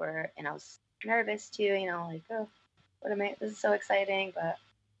Warped Tour, and I was nervous too, you know, like, oh, what am I, this is so exciting, but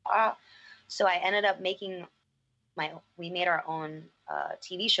so I ended up we made our own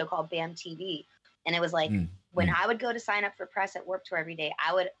TV show called BAM TV. And it was like, when I would go to sign up for press at Warped Tour every day,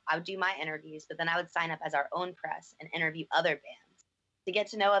 I would do my interviews, but then I would sign up as our own press and interview other bands to get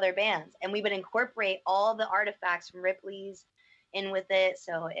to know other bands. And we would incorporate all the artifacts from Ripley's in with it.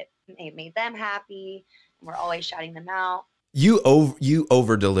 So it made them happy. And we're always shouting them out. You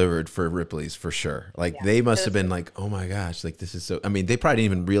over delivered for Ripley's for sure. Like they must have been like, oh my gosh, like this is so, I mean, they probably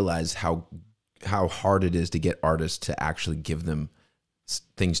didn't even realize how hard it is to get artists to actually give them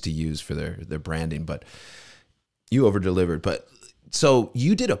things to use for their branding, but you over delivered. But so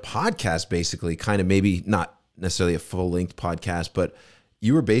you did a podcast, basically, kind of, maybe not necessarily a full length podcast, but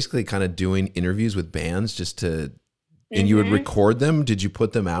you were basically kind of doing interviews with bands just to, and you would record them. Did you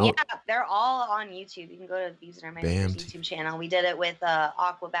put them out? Yeah, they're all on YouTube. You can go to Beebs and YouTube channel. We did it with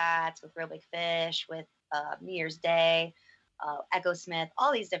Aquabats, with Real Big Fish, with New Year's Day, Echo Smith,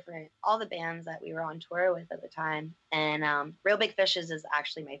 all the bands that we were on tour with at the time. And Real Big Fishes is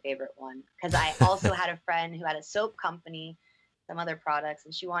actually my favorite one because I also had a friend who had a soap company, some other products,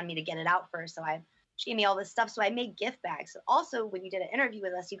 and she wanted me to get it out first. So she gave me all this stuff. So I made gift bags. So also when you did an interview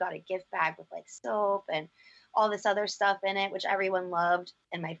with us, you got a gift bag with like soap and all this other stuff in it, which everyone loved.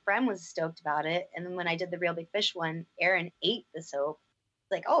 And my friend was stoked about it. And then when I did the Real Big Fish one, Aaron ate the soap.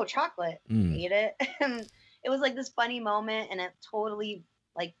 Like, oh, chocolate, ate it. And it was like this funny moment, and it totally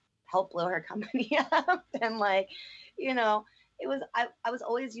like helped blow her company up. And like, you know, I was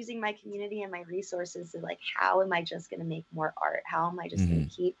always using my community and my resources to like, how am I just going to make more art? How am I just going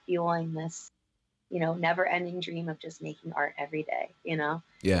to keep fueling this, you know, never ending dream of just making art every day, you know?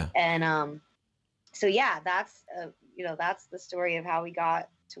 Yeah. And, so yeah, that's, you know, that's the story of how we got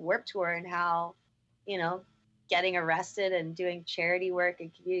to Warped Tour and how, you know, getting arrested and doing charity work and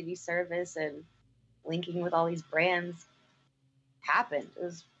community service and linking with all these brands happened. It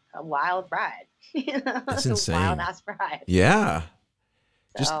was a wild ride. You know? That's insane. A wild ass ride. Yeah.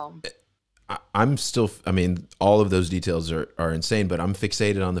 So, I'm still, I mean, all of those details are insane, but I'm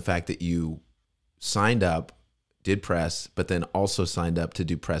fixated on the fact that you signed up, did press, but then also signed up to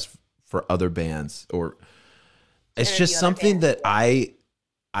do press for other bands. Or it's just something that I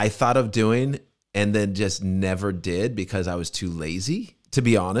thought of doing and then just never did because I was too lazy, to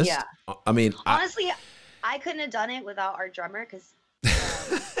be honest. Yeah. I mean, honestly, I couldn't have done it without our drummer because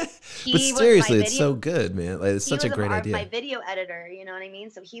but seriously, it's so good, man. Like, it's such a great idea. My video editor, you know what I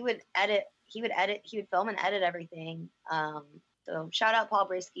mean? So he would film and edit everything. So shout out Paul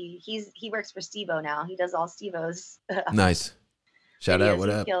Brisky. He works for Steve-O now. He does all Steve-O's. Nice. Shout out. What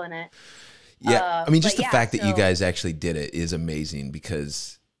up? Killing it. Yeah. I mean, just the fact that you guys actually did it is amazing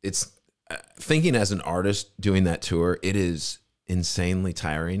because it's thinking as an artist doing that tour, it is insanely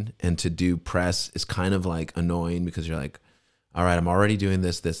tiring, and to do press is kind of like annoying because you're like, all right, I'm already doing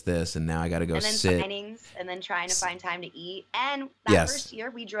this, and now I got to go and then sit. Signings, and then trying to find time to eat. And that Yes. first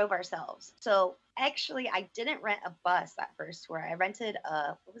year we drove ourselves. So actually I didn't rent a bus that first tour. I rented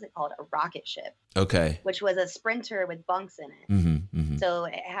what was it called? A rocket ship. Okay. Which was a Sprinter with bunks in it. Mm-hmm, mm-hmm. So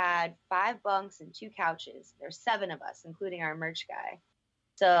it had 5 bunks and 2 couches. There's 7 of us, including our merch guy.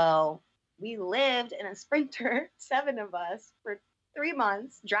 So we lived in a Sprinter, 7 of us, for 3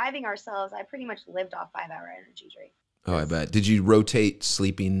 months, driving ourselves. I pretty much lived off 5-hour energy drink. Oh, I bet. Did you rotate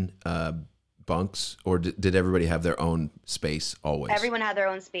sleeping bunks, or did everybody have their own space always? Everyone had their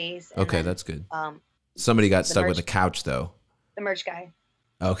own space. Okay, then, that's good. Somebody got stuck with a couch, though. The merch guy.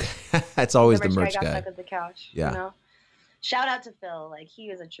 Okay, that's always the merch guy. guy. Got stuck with the couch. Yeah. You know? Shout out to Phil. Like,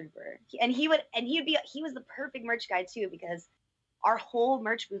 he was a trooper. He was the perfect merch guy too, because our whole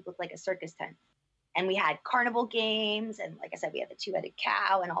merch booth looked like a circus tent, and we had carnival games, and like I said, we had the 2-headed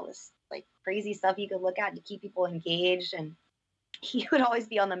cow and all this like crazy stuff you could look at to keep people engaged. And he would always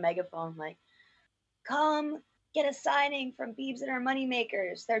be on the megaphone like, come get a signing from Beebs and our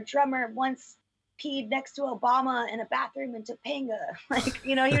Moneymakers. Their drummer once peed next to Obama in a bathroom in Topanga. Like,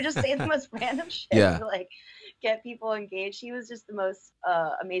 you know, he would just say the most random shit to like get people engaged. He was just the most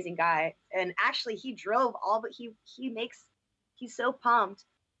amazing guy. And actually he drove all, but he's so pumped.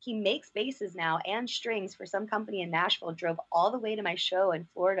 He makes basses now and strings for some company in Nashville, drove all the way to my show in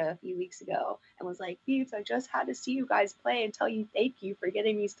Florida a few weeks ago and was like, Beebs, I just had to see you guys play and tell you thank you for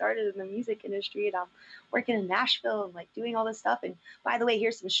getting me started in the music industry. And I'm working in Nashville and like doing all this stuff. And by the way,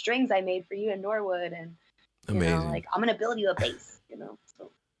 here's some strings I made for you in Norwood. And, you know, like, I'm going to build you a bass, you know, so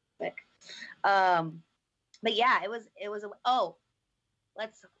sick. But yeah,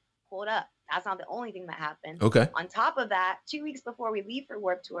 let's hold up. That's not the only thing that happened. Okay. On top of that, 2 weeks before we leave for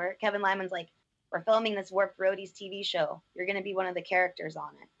Warped Tour, Kevin Lyman's like, we're filming this Warped Roadies TV show. You're going to be one of the characters on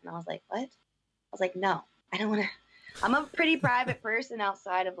it. And I was like, what? I was like, no, I don't want to. I'm a pretty private person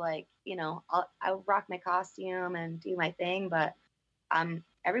outside of like, you know, I'll rock my costume and do my thing. But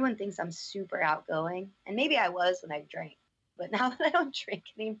everyone thinks I'm super outgoing. And maybe I was when I drank. But now that I don't drink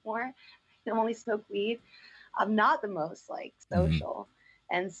anymore, I only smoke weed, I'm not the most like social.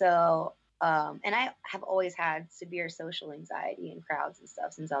 Mm-hmm. And so... and I have always had severe social anxiety in crowds and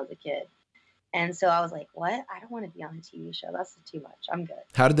stuff since I was a kid. And so I was like, what? I don't want to be on a TV show. That's too much. I'm good.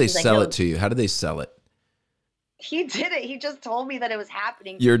 How did they sell it to you? How did they sell it? He did it. He just told me that it was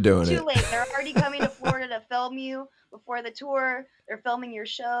happening. You're doing it. Too late. They're already coming to Florida to film you before the tour. They're filming your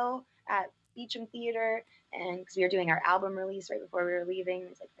show at Beecham Theater. And because we were doing our album release right before we were leaving,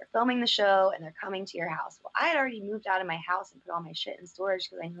 it's like, they're filming the show and they're coming to your house. Well, I had already moved out of my house and put all my shit in storage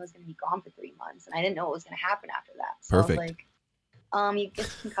because I knew I was going to be gone for 3 months and I didn't know what was going to happen after that. So Perfect. I was like, you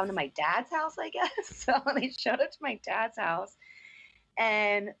can come to my dad's house, I guess. So they showed up to my dad's house,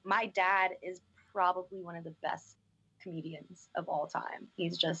 and my dad is probably one of the best comedians of all time.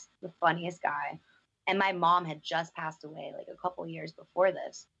 He's just the funniest guy. And my mom had just passed away like a couple years before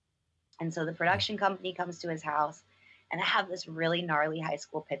this. And so the production company comes to his house, and I have this really gnarly high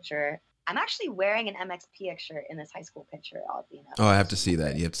school picture. I'm actually wearing an MXPX shirt in this high school picture. Oh, I have to see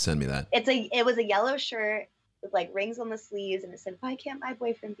that. You have to send me that. It was a yellow shirt with like rings on the sleeves, and it said, "Why can't my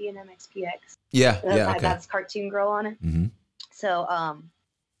boyfriend be an MXPX?" Yeah, okay. That's Cartoon Girl on it. Mm-hmm. So,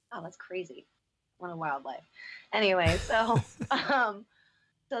 oh, that's crazy. What a wild life. Anyway, so,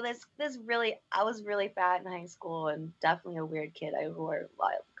 so this really, I was really fat in high school and definitely a weird kid. I wore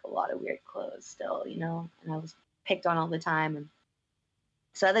a lot of weird clothes still, you know, and I was picked on all the time. And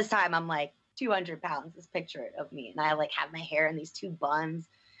so at this time, I'm like 200 pounds, this picture of me. And I like have my hair in these 2 buns.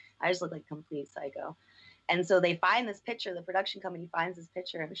 I just look like a complete psycho. And so they find this picture, the production company finds this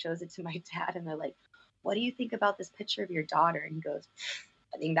picture and shows it to my dad. And they're like, what do you think about this picture of your daughter? And he goes,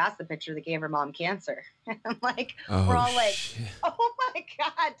 I think that's the picture that gave her mom cancer. And I'm like, we're all like, oh my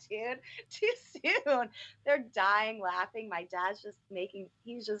God, dude, too soon. They're dying laughing. My dad's just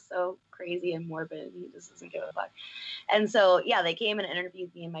he's just so crazy and morbid. He just doesn't give a fuck. And so, yeah, they came and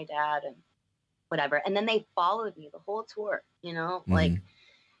interviewed me and my dad and whatever. And then they followed me the whole tour, you know, like,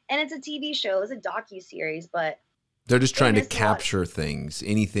 and it's a TV show, it's a docuseries, but they're just trying to capture things,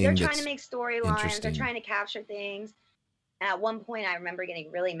 anything. They're trying to make storylines. They're trying to capture things. And at one point, I remember getting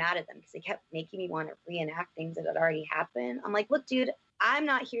really mad at them because they kept making me want to reenact things that had already happened. I'm like, look, dude, I'm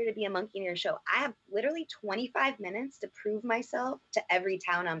not here to be a monkey in your show. I have literally 25 minutes to prove myself to every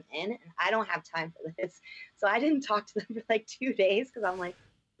town I'm in, and I don't have time for this. So I didn't talk to them for like 2 days because I'm like,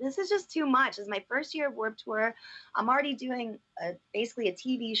 this is just too much. It's my first year of Warped Tour. I'm already doing basically a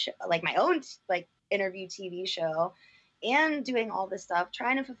TV show, like my own like interview TV show. and doing all this stuff,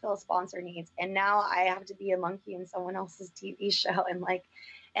 trying to fulfill sponsor needs. And now I have to be a monkey in someone else's TV show.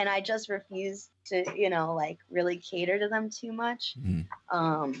 And I just refuse to, like really cater to them too much.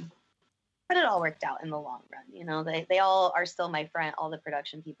 But it all worked out in the long run. They all are still my friend. All the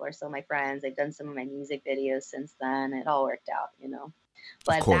production people are still my friends. They've done some of my music videos since then. It all worked out,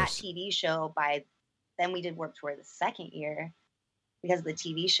 But that TV show, by then we did Warped Tour the second year, because the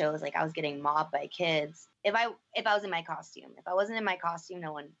TV show was like I was getting mobbed by kids. If I was in my costume, if I wasn't in my costume,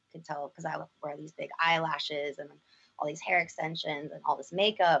 no one could tell, because I wear these big eyelashes and all these hair extensions and all this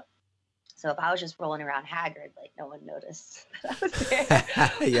makeup. So if I was just rolling around haggard, like no one noticed that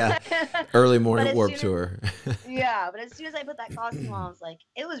I was there. Yeah, early morning Warped Tour. Yeah, but as soon as I put that costume on, I was like,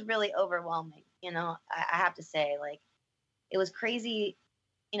 it was really overwhelming. I have to say, like, it was crazy.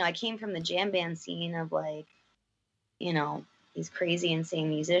 I came from the jam band scene of like, these crazy, insane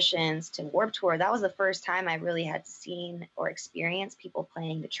musicians, to Warped Tour. That was the first time I really had seen or experienced people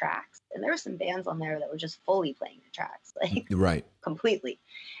playing the tracks. And there were some bands on there that were just fully playing the tracks, like right, completely.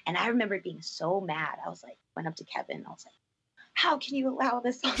 And I remember being so mad. I was like, went up to Kevin. I was like, how can you allow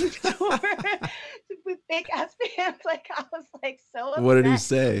this on the tour with big ass bands? Like, I was like so upset. What did he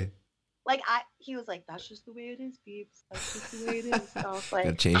say? Like, he was like, that's just the way it is, Beebs. That's just the way it is. And I was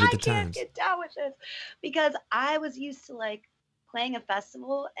like, change it to I can't times. get down with this, because I was used to like playing a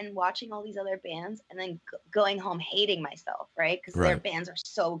festival and watching all these other bands and then going home hating myself, right? Because their bands are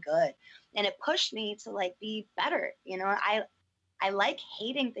so good. And it pushed me to like be better. I like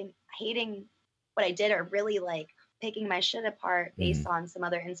hating what I did, or really like picking my shit apart based on some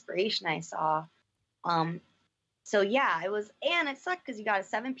other inspiration I saw. So yeah, it sucked because you got a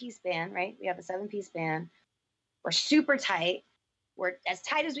 7-piece band, right? We have a 7-piece band. We're super tight. We're as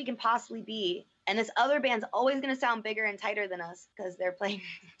tight as we can possibly be. And this other band's always going to sound bigger and tighter than us because they're playing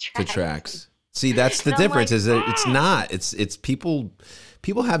the tracks. See, that's the difference. Like, is that it's not. It's people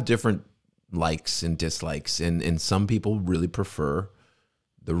have different likes and dislikes, and some people really prefer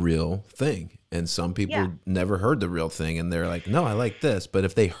the real thing, and some people never heard the real thing, and they're like, no, I like this. But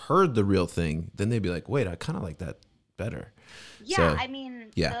if they heard the real thing, then they'd be like, wait, I kind of like that better. Yeah, so, I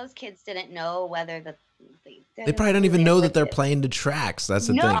mean, those kids didn't know whether they probably don't even know that they're playing the tracks. That's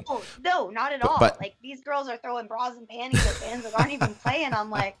the thing. No, not at all. But like, these girls are throwing bras and panties at bands that aren't even playing. I'm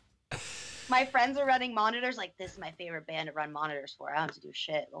like, my friends are running monitors. Like, this is my favorite band to run monitors for. I don't have to do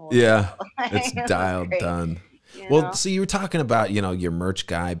shit. It's dialed done. Well, so you were talking about, your merch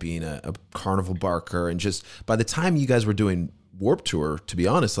guy being a carnival barker, and just by the time you guys were doing Warped Tour, to be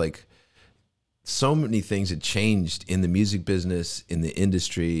honest, like, so many things had changed in the music business, in the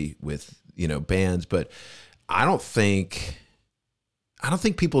industry, with bands. But I don't think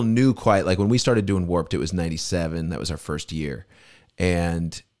people knew quite, like when we started doing Warped, it was 97. That was our first year,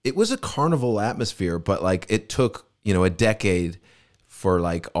 and it was a carnival atmosphere. But like, it took a decade for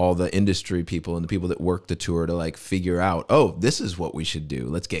like all the industry people and the people that worked the tour to like figure out, oh, this is what we should do.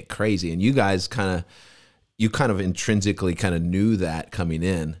 Let's get crazy. And you guys kind of intrinsically kind of knew that coming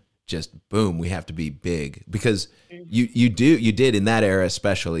in. Just boom, we have to be big, because you did in that era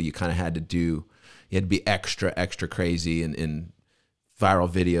especially. You kind of had to be extra crazy, and viral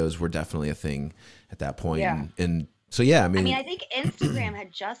videos were definitely a thing at that point. Yeah. And so I mean, I think Instagram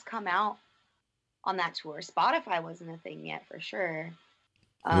had just come out on that tour. Spotify wasn't a thing yet, for sure.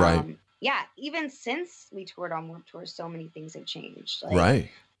 Right. Yeah, even since we toured on Warped Tour, so many things have changed. Like, right.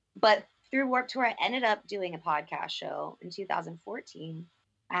 But through Warped Tour, I ended up doing a podcast show in 2014.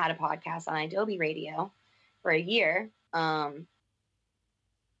 I had a podcast on Adobe Radio for a year. And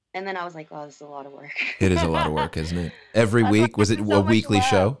then I was like, oh, this is a lot of work. It is a lot of work, isn't it? Every week? Was it a weekly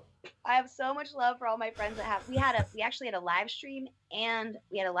show? I have so much love for all my friends that have. We actually had a live stream, and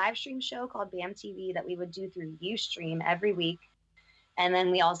we had a live stream show called BAM TV that we would do through Ustream every week. And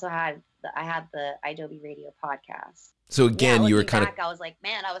then we also had I had the Adobe Radio podcast. So again, you were kind of. I was like,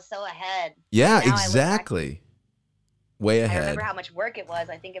 man, I was so ahead. Yeah, exactly. Way ahead. I remember how much work it was.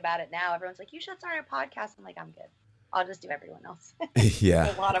 I think about it now. Everyone's like, you should start a podcast. I'm like, I'm good. I'll just do everyone else. Yeah.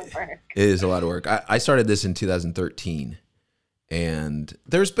 It's a lot of work. It is a lot of work. I started this in 2013, and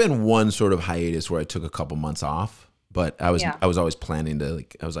there's been one sort of hiatus where I took a couple months off, but I was always planning to,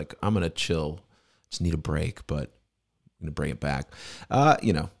 like, I was like, I'm going to chill. Just need a break, but I'm going to bring it back.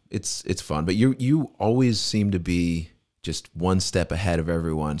 It's fun, but you always seem to be just one step ahead of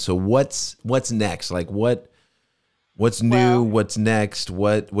everyone. So what's next? Like, what's new? Well, what's next?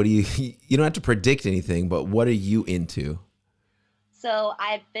 What do you don't have to predict anything, but what are you into? So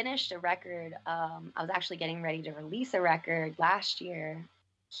I had finished a record. I was actually getting ready to release a record last year.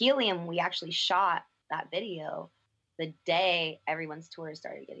 Helium, we actually shot that video the day everyone's tours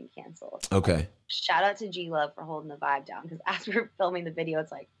started getting canceled. Okay. Like, shout out to G Love for holding the vibe down, because as we were filming the video,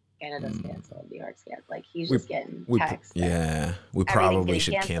 it's like Canada's canceled, New York's canceled. Like he's just getting texts. Yeah, we probably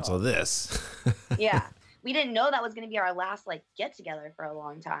should cancel this. Yeah, we didn't know that was going to be our last like get together for a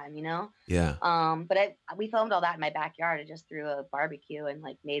long time, you know. Yeah. But we filmed all that in my backyard. I just threw a barbecue and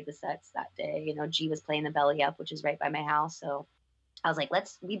like made the sets that day. You know, G was playing the Belly Up, which is right by my house, so I was like,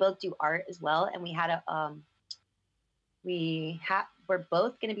 we both do art as well, and we had a we're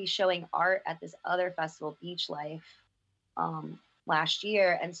both going to be showing art at this other festival, Beach Life, last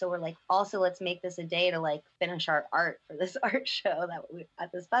year. And so we're like, also, let's make this a day to like finish our art for this art show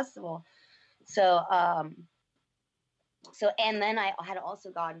at this festival. So, and then I had also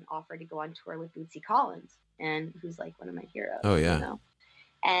gotten offered to go on tour with Bootsy Collins, and who's like one of my heroes. Oh yeah. You know?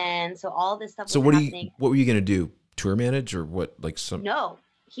 And so all this stuff. So what were you going to do? Tour manage or what? Like No.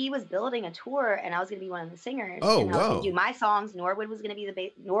 He was building a tour, and I was going to be one of the singers. Oh, and I was wow. going to do my songs. Norwood was going to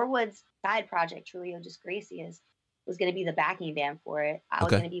be Norwood's side project, Trulio Disgracias, was going to be the backing band for it. I was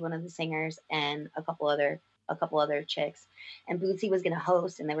going to be one of the singers, and a couple other chicks. And Bootsy was going to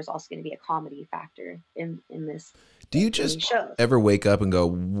host, and there was also going to be a comedy factor in this. Do you just ever wake up and go,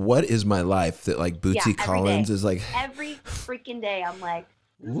 "What is my life?" That like Bootsy Collins is like every freaking day. I'm like,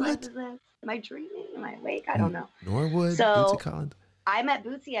 what is this? Am I dreaming? Am I awake? I don't know. Norwood, Bootsy Collins. I met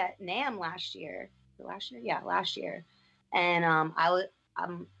Bootsy at NAMM last year. Last year. And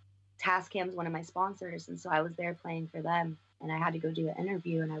Tascam's one of my sponsors, and so I was there playing for them, and I had to go do an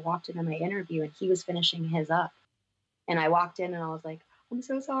interview, and I walked into my interview, and he was finishing his up. And I walked in, and I was like, I'm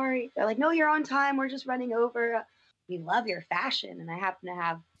so sorry. They're like, no, you're on time. We're just running over. We love your fashion. And I happen to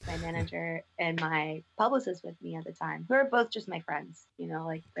have my manager and my publicist with me at the time, who are both just my friends, you know,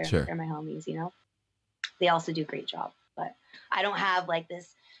 like they're my homies, you know. They also do a great job. But I don't have like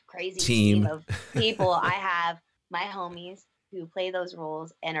this crazy team of people. I have my homies who play those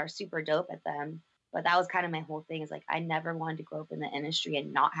roles and are super dope at them. But that was kind of my whole thing, is like, I never wanted to grow up in the industry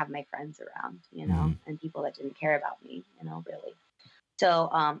and not have my friends around, you know, and people that didn't care about me, you know, really.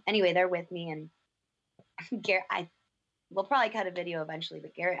 So anyway, they're with me, and Garrett, we'll probably cut a video eventually,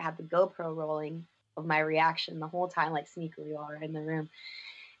 but Garrett had the GoPro rolling of my reaction the whole time, like sneakily while we're in the room.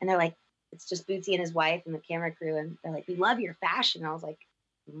 And they're like, it's just Bootsy and his wife and the camera crew, and they're like, we love your fashion. And I was like,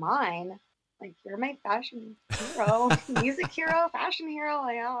 mine? Like, you're my fashion hero, music hero, fashion hero.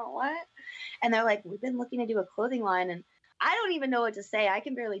 Like, oh, what? And they're like, we've been looking to do a clothing line. And I don't even know what to say. I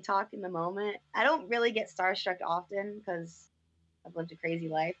can barely talk in the moment. I don't really get starstruck often because I've lived a crazy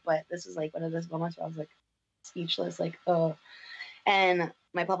life. But this was like one of those moments where I was like speechless, like, oh. And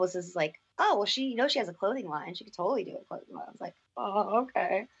my publicist is like, oh, well, she has a clothing line. She could totally do a clothing line. I was like, oh,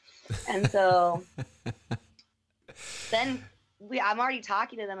 okay. And so then I'm already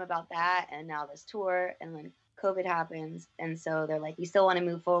talking to them about that, and now this tour, and then COVID happens, and so they're like, we still want to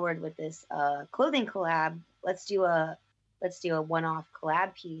move forward with this clothing collab. Let's do a one-off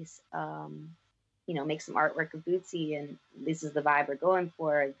collab piece. You know, make some artwork of Bootsy, and this is the vibe we're going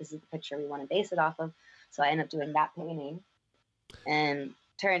for. This is the picture we want to base it off of. So I end up doing that painting and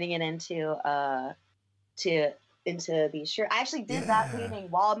turning it into these shirts. I actually did that painting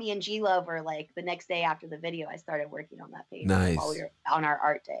while me and G Love were like, the next day after the video, I started working on that painting while we were on our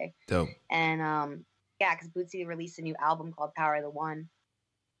art day. Dope. And because Bootsy released a new album called Power of the One,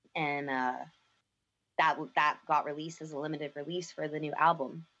 and that got released as a limited release for the new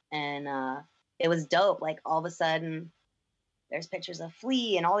album, and it was dope. Like, all of a sudden, there's pictures of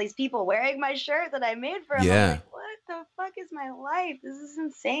Flea and all these people wearing my shirt that I made for him. Yeah. I'm like, what the fuck is my life? This is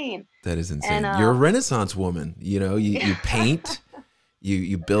insane. That is insane. And, you're a Renaissance woman. You know, you paint,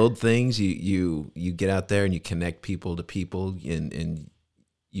 you build things, you get out there and you connect people to people, and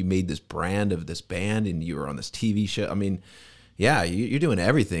you made this brand of this band, and you were on this TV show. I mean, yeah, you're doing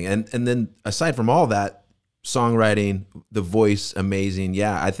everything. And then aside from all that, songwriting, the voice, amazing.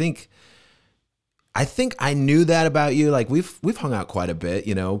 Yeah, I think I knew that about you. Like, we've hung out quite a bit,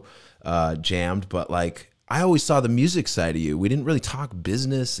 you know, jammed, but like, I always saw the music side of you. We didn't really talk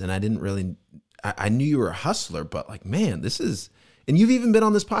business, and I knew you were a hustler, but like, man, this is, and you've even been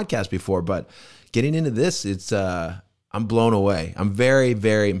on this podcast before, but getting into this, it's, I'm blown away. I'm very,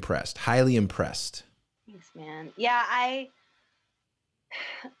 very impressed, highly impressed. Thanks, man. Yeah,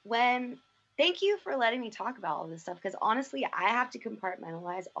 thank you for letting me talk about all this stuff, because honestly, I have to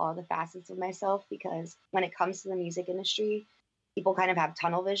compartmentalize all the facets of myself, because when it comes to the music industry, people kind of have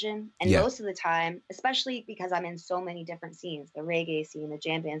tunnel vision. And most of the time, especially because I'm in so many different scenes, the reggae scene, the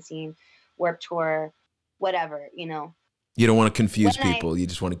jam band scene, Warped Tour, whatever, you know. You don't want to confuse people. You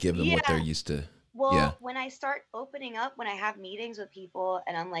just want to give them what they're used to. Well, when I start opening up, when I have meetings with people,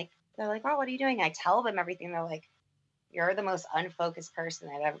 and they're like, oh, what are you doing? I tell them everything. They're like, you're the most unfocused person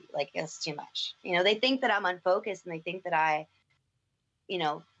I've ever, like, it's too much. You know, they think that I'm unfocused, and they think that I, you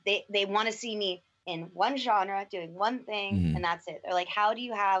know, they want to see me in one genre doing one thing, and that's it. They're like, how do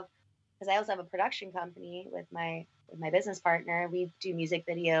you have, because I also have a production company with my business partner. We do music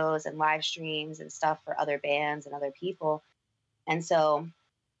videos and live streams and stuff for other bands and other people. And so,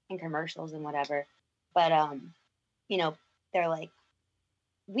 and commercials and whatever. But you know, they're like,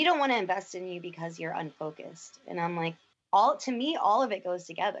 we don't want to invest in you because you're unfocused. And I'm like, to me, all of it goes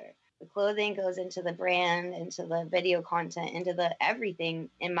together. The clothing goes into the brand, into the video content, into the everything.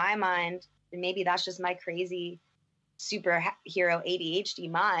 In my mind, and maybe that's just my crazy superhero ADHD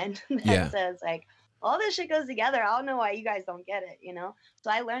mind that says like, all this shit goes together. I don't know why you guys don't get it, you know?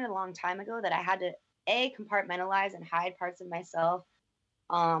 So I learned a long time ago that I had to compartmentalize and hide parts of myself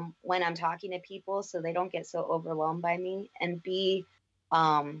when I'm talking to people, so they don't get so overwhelmed by me, and B,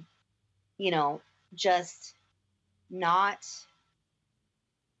 you know, just not,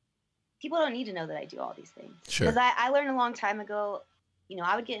 people don't need to know that I do all these things. Sure. Because I learned a long time ago, you know,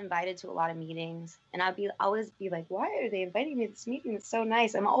 I would get invited to a lot of meetings, and I'd always be like, why are they inviting me to this meeting? It's so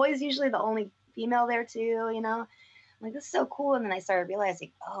nice. I'm always usually the only female there too, you know? I'm like, this is so cool. And then I started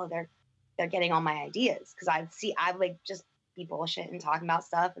realizing, oh, they're getting all my ideas. Because I'd like just be bullshitting, talking about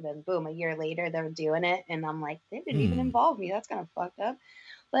stuff, and then boom, a year later they're doing it, and I'm like, they didn't even involve me. That's kind of fucked up.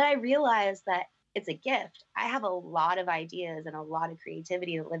 But I realized that it's a gift. I have a lot of ideas and a lot of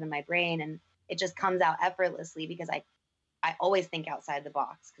creativity that live in my brain, and it just comes out effortlessly because I always think outside the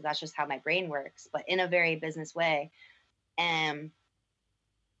box, because that's just how my brain works, but in a very business way. And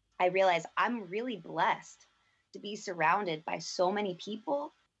I realized I'm really blessed to be surrounded by so many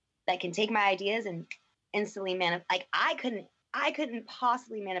people that can take my ideas and instantly like I couldn't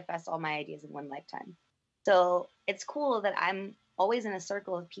possibly manifest all my ideas in one lifetime. So it's cool that I'm always in a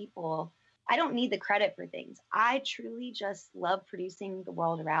circle of people. I don't need the credit for things. I truly just love producing the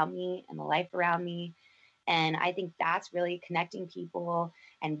world around me and the life around me. And I think that's really connecting people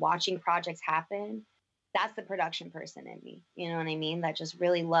and watching projects happen. That's the production person in me. You know what I mean? That just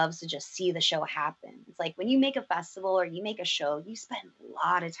really loves to just see the show happen. It's like when you make a festival or you make a show, you spend a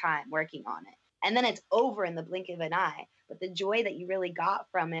lot of time working on it. And then it's over in the blink of an eye. But the joy that you really got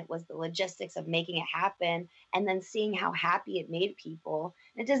from it was the logistics of making it happen, and then seeing how happy it made people.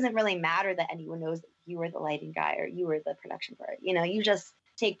 And it doesn't really matter that anyone knows that you were the lighting guy or you were the production part. You know, you just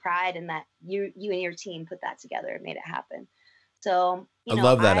take pride in that you and your team put that together and made it happen. So I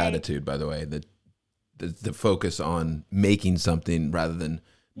love that attitude, by the way, the focus on making something rather than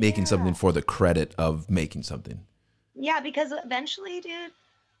making something for the credit of making something. Yeah, because eventually, dude,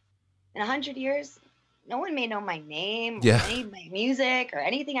 in 100 years, no one may know my name or any of my music or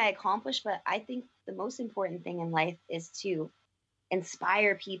anything I accomplished. But I think the most important thing in life is to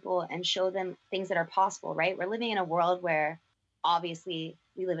inspire people and show them things that are possible, right? We're living in a world where obviously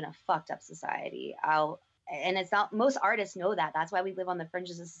we live in a fucked up society. And it's not, most artists know that. That's why we live on the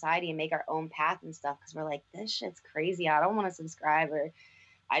fringes of society and make our own path and stuff. Because we're like, this shit's crazy. I don't want to subscribe, or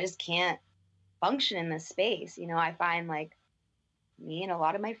I just can't function in this space. You know, I find like me and a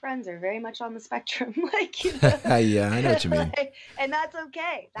lot of my friends are very much on the spectrum. Like, you know, yeah, I know what you mean. Like, and that's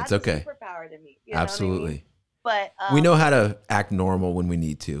okay. That's okay. A superpower to me. You Absolutely. Know what I mean? But we know how to act normal when we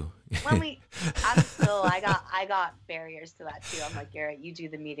need to. I got barriers to that too. I'm like, Garrett, you do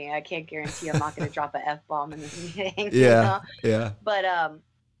the meeting. I can't guarantee I'm not going to drop an F-bomb in this meeting. Yeah. You know? Yeah. But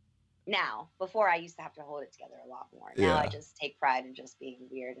now, before I used to have to hold it together a lot more. Now I just take pride in just being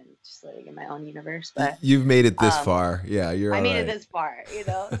weird and just living in my own universe. But you've made it this far. Yeah, I made it this far, you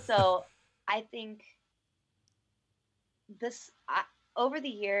know? So I think over the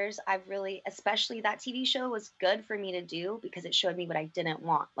years, I've really, especially that TV show was good for me to do because it showed me what I didn't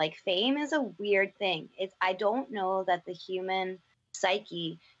want. Like, fame is a weird thing. I don't know that the human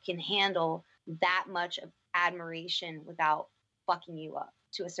psyche can handle that much of admiration without fucking you up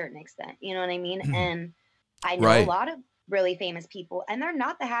to a certain extent. You know what I mean? And I know a lot of really famous people, and they're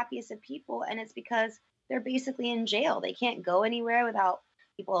not the happiest of people. And it's because they're basically in jail. They can't go anywhere without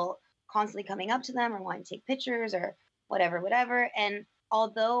people constantly coming up to them or wanting to take pictures or whatever. And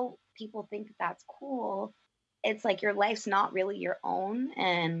although people think that's cool, it's like your life's not really your own,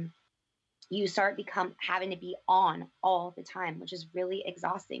 and you start having to be on all the time, which is really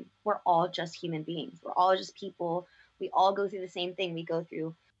exhausting. We're all just human beings. We're all just people. We all go through the same thing. We go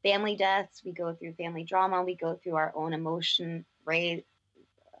through family deaths. We go through family drama. We go through our own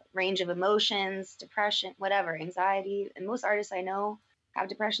range of emotions, depression, whatever, anxiety. And most artists I know have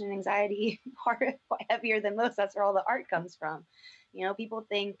depression and anxiety heavier than most. That's where all the art comes from. You know, people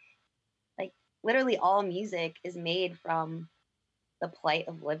think like literally all music is made from the plight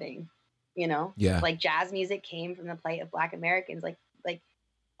of living. you know? Yeah. Like jazz music came from the plight of Black Americans. Like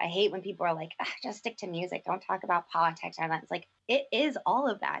I hate when people are like, "Ah, just stick to music. Don't talk about politics." And it's like, it is all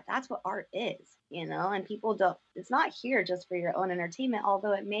of that. That's what art is, you know? And people don't, it's not here just for your own entertainment,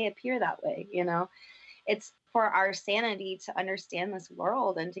 although it may appear that way, you know? It's for our sanity to understand this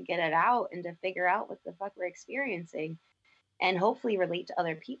world and to get it out and to figure out what the fuck we're experiencing and hopefully relate to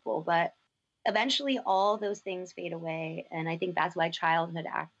other people. But eventually all those things fade away. And I think that's why childhood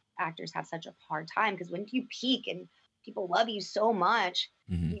actors have such a hard time, because when you peak and people love you so much,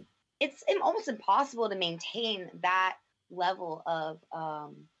 Mm-hmm. it's almost impossible to maintain that level of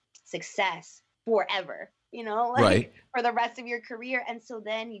success forever, you know, like Right. for the rest of your career. And so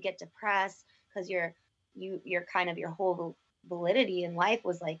then you get depressed because you're kind of, your whole validity in life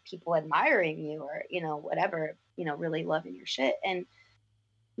was like people admiring you or, you know, whatever, you know, really loving your shit. And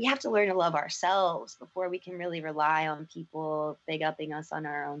we have to learn to love ourselves before we can really rely on people big upping us on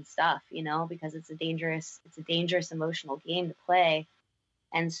our own stuff, you know, because it's a dangerous emotional game to play.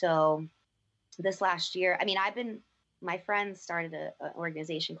 And so this last year, I mean, my friends started an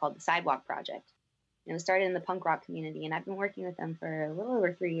organization called the Sidewalk Project. It was started in the punk rock community, and I've been working with them for a little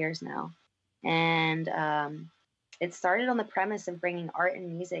over 3 years now. And it started on the premise of bringing art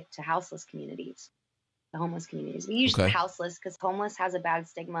and music to houseless communities, the homeless communities. We use Okay. houseless because homeless has a bad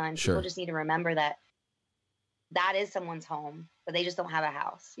stigma, and Sure. people just need to remember that that is someone's home, but they just don't have a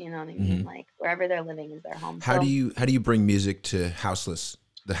house. You know what I mean? Mm-hmm. Like wherever they're living is their home. How do you bring music to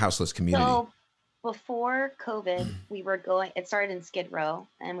the houseless community? So before COVID, it started in Skid Row,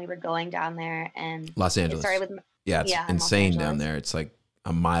 and we were going down there, and Los Angeles. It started with, yeah, it's in Los insane down Angeles. there. It's like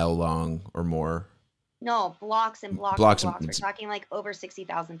a mile long or more. No, blocks and blocks Blocks and and- blocks. We're talking like over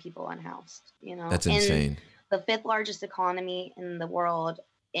 60,000 people unhoused, you know? That's In insane. the fifth largest economy in the world,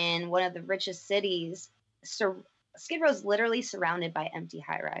 in one of the richest cities. Skid Row is literally surrounded by empty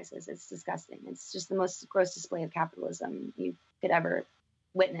high rises. It's disgusting. It's just the most gross display of capitalism you could ever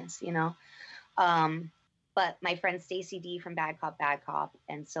witness, you know? But my friend Stacey D from Bad Cop,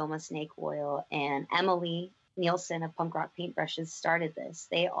 and Soma Snake Oil, and Emily Nielsen of Punk Rock Paintbrushes started this.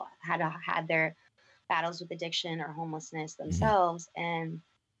 They all had their battles with addiction or homelessness themselves, and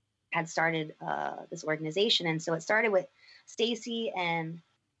had started this organization. And so it started with Stacey and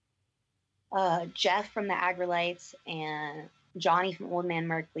Jeff from the Agrolites and Johnny from Old Man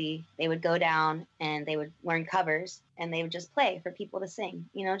Merkley. They would go down and they would learn covers, and they would just play for people to sing,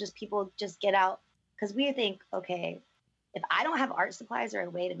 you know, just people just get out. Because we think, okay, if I don't have art supplies or a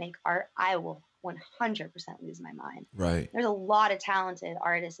way to make art, I will 100% lose my mind. Right. There's a lot of talented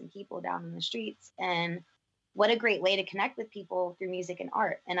artists and people down in the streets, and what a great way to connect with people through music and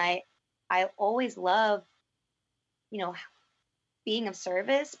art. And I always love, you know, being of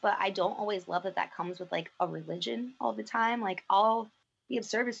service, but I don't always love that comes with like a religion all the time. Like, I'll be of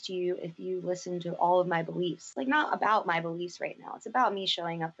service to you if you listen to all of my beliefs. Like, not about my beliefs right now. It's about me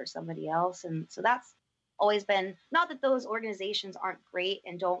showing up for somebody else. And so that's always been, not that those organizations aren't great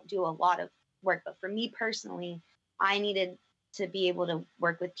and don't do a lot of work, but for me personally, I needed to be able to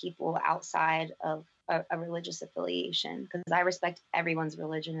work with people outside of a religious affiliation, because I respect everyone's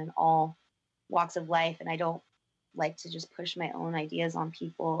religion in all walks of life, and I don't like to just push my own ideas on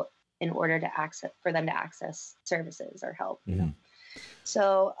people in order for them to access services or help, you know.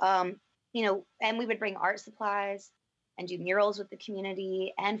 So you know, and we would bring art supplies and do murals with the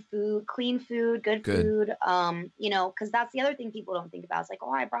community, and food, clean food, good food. You know, because that's the other thing people don't think about. It's like,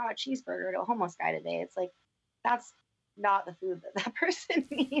 oh, I brought a cheeseburger to a homeless guy today. It's like, that's not the food that person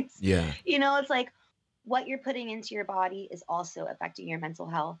needs. Yeah. You know, it's like, what you're putting into your body is also affecting your mental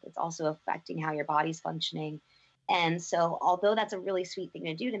health. It's also affecting how your body's functioning. And so, although that's a really sweet thing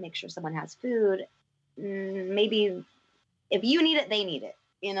to do to make sure someone has food, maybe if you need it, they need it.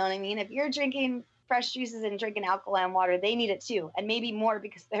 You know what I mean? If you're drinking fresh juices and drinking alkaline water, they need it too. And maybe more,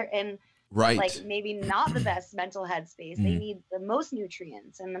 because they're in like maybe not the best mental headspace. They need the most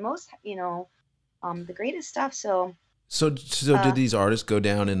nutrients and the most, you know, the greatest stuff. So did these artists go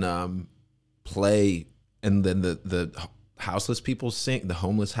down and play, and then the houseless people sing, the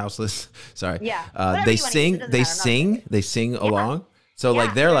homeless houseless, sorry. Yeah. They sing along. So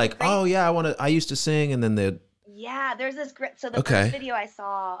like, they're like, oh yeah, I used to sing. And then there's this great, so the first video I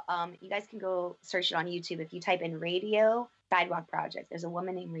saw, you guys can go search it on YouTube. If you type in Radio Sidewalk Project, there's a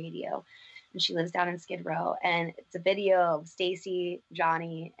woman named Radio, and she lives down in Skid Row. And it's a video of Stacey,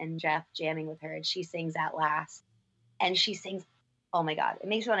 Johnny, and Jeff jamming with her. And she sings At Last. And she sings, oh my God, it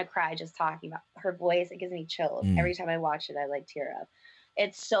makes me want to cry just talking about her voice. It gives me chills. Every time I watch it, I like tear up.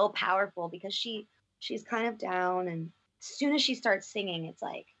 It's so powerful because she's kind of down. And as soon as she starts singing, it's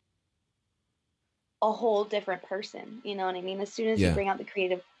like a whole different person. You know what I mean? As soon as you bring out the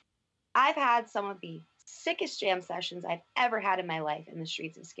creative I've had some of the sickest jam sessions I've ever had in my life in the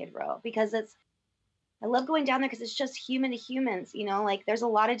streets of Skid Row, because I love going down there because it's just human to humans, you know, like there's a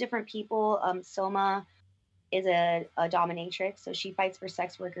lot of different people. Soma is a dominatrix, so she fights for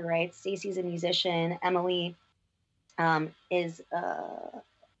sex worker rights. Stacy's a musician. Emily is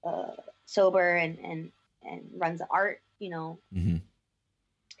sober and runs the art, you know,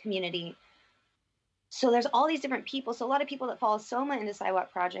 community. So there's all these different people. So a lot of people that follow Soma in the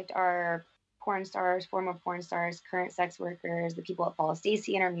Sidewalk Project are porn stars, former porn stars, current sex workers. The people that follow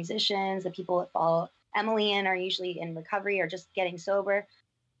Stacy and are musicians. The people that follow Emily and are usually in recovery or just getting sober.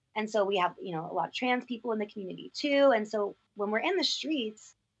 And so we have, you know, a lot of trans people in the community too. And so when we're in the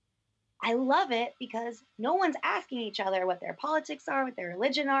streets, I love it because no one's asking each other what their politics are, what their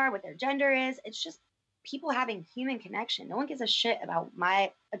religion are, what their gender is. It's just people having human connection. No one gives a shit about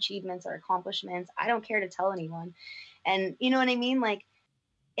my achievements or accomplishments. I don't care to tell anyone. And you know what I mean? Like,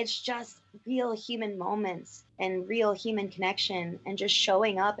 it's just real human moments and real human connection and just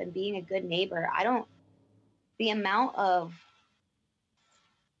showing up and being a good neighbor. The amount of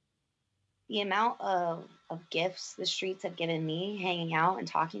gifts the streets have given me, hanging out and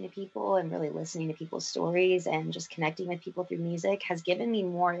talking to people and really listening to people's stories and just connecting with people through music, has given me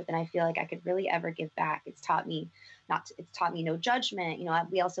more than I feel like I could really ever give back. It's taught me no judgment. You know,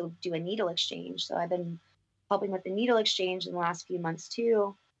 we also do a needle exchange. So I've been helping with the needle exchange in the last few months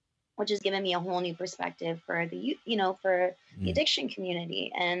too, which has given me a whole new perspective for the addiction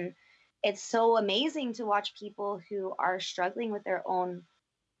community. And it's so amazing to watch people who are struggling with their own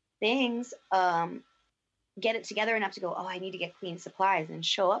things get it together enough to go, oh, I need to get clean supplies, and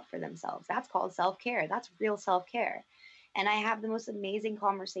show up for themselves. That's called self-care. That's real self-care. And I have the most amazing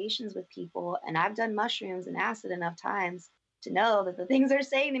conversations with people, and I've done mushrooms and acid enough times to know that the things they're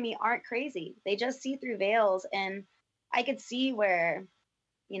saying to me aren't crazy. They just see through veils. And I could see where,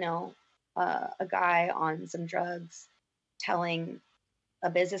 you know, a guy on some drugs telling a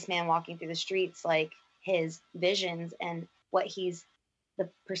businessman walking through the streets like his visions and the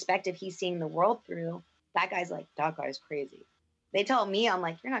perspective he's seeing the world through, that guy's like, that guy's crazy. They tell me, I'm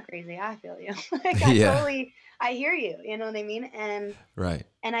like, you're not crazy. I feel you. Like, I hear you. You know what I mean? And right.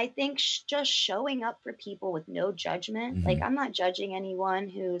 And I think just showing up for people with no judgment. Like, I'm not judging anyone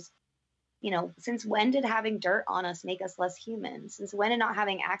who's, you know, since when did having dirt on us make us less human? Since when did not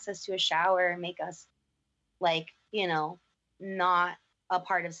having access to a shower make us, like, you know, not a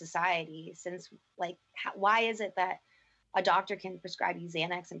part of society? Since, like, why is it that a doctor can prescribe you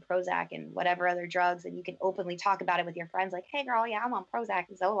Xanax and Prozac and whatever other drugs, and you can openly talk about it with your friends, like, hey girl, yeah, I'm on Prozac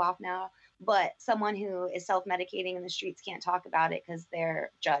and Zoloft now. But someone who is self-medicating in the streets can't talk about it because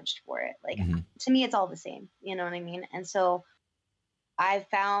they're judged for it. Like, to me, it's all the same. You know what I mean? And so I've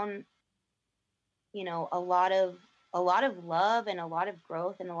found, you know, a lot of love and a lot of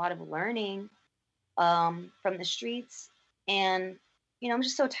growth and a lot of learning from the streets. And you know, I'm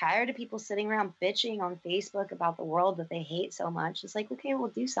just so tired of people sitting around bitching on Facebook about the world that they hate so much. It's like, okay, we'll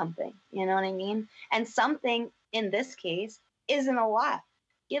do something. You know what I mean? And something in this case isn't a lot.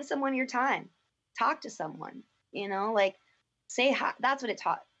 Give someone your time. Talk to someone. You know, like, say hi. That's what it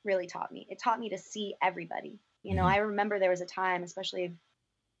really taught me. It taught me to see everybody. You know, I remember there was a time, especially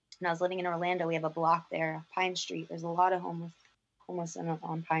when I was living in Orlando, we have a block there, Pine Street. There's a lot of homeless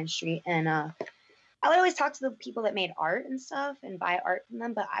on Pine Street. And I would always talk to the people that made art and stuff and buy art from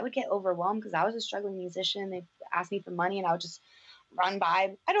them, but I would get overwhelmed because I was a struggling musician. They'd ask me for money and I would just run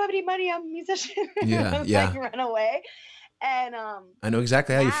by. I don't have any money. I'm a musician. Yeah, like, run away. And I know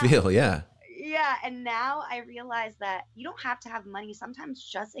exactly how you feel. Yeah. Yeah, and now I realize that you don't have to have money. Sometimes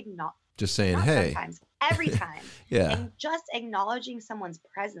just saying, hey. Sometimes, every time. Yeah. And just acknowledging someone's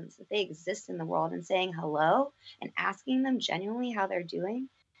presence, that they exist in the world, and saying hello and asking them genuinely how they're doing.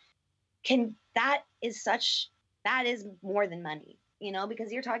 That is more than money, you know,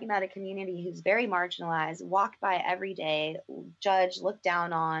 because you're talking about a community who's very marginalized, walked by every day, judged, looked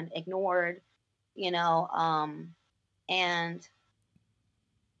down on, ignored, you know, and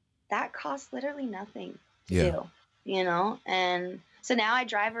that costs literally nothing to do, you know? And so now I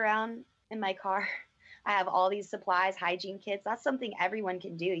drive around in my car. I have all these supplies, hygiene kits. That's something everyone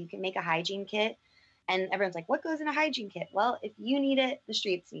can do. You can make a hygiene kit. And everyone's like, what goes in a hygiene kit? Well, if you need it, the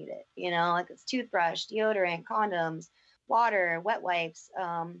streets need it. You know, like, it's toothbrush, deodorant, condoms, water, wet wipes,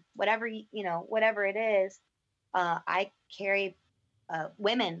 whatever it is. I carry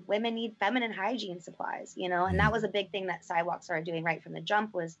women need feminine hygiene supplies, you know, and that was a big thing that Sidewalk started doing right from the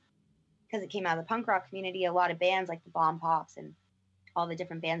jump, was because it came out of the punk rock community. A lot of bands like the Bomb Pops and all the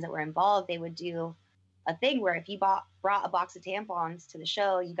different bands that were involved, they would do a thing where if you brought a box of tampons to the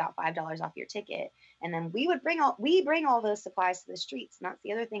show, you got $5 off your ticket. And then we bring all those supplies to the streets. And that's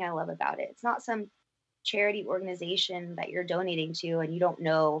the other thing I love about it. It's not some charity organization that you're donating to and you don't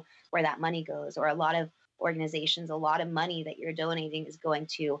know where that money goes. Or a lot of organizations, a lot of money that you're donating is going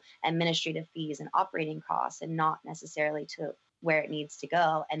to administrative fees and operating costs and not necessarily to where it needs to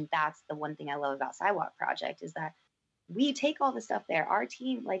go. And that's the one thing I love about Sidewalk Project is that we take all the stuff there. Our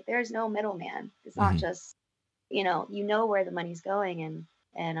team, like, there's no middleman. It's not just, you know where the money's going.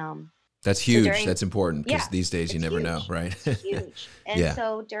 And that's huge. So that's important because yeah, these days you never know, right? It's huge. And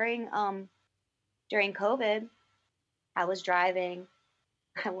so during COVID, I was driving.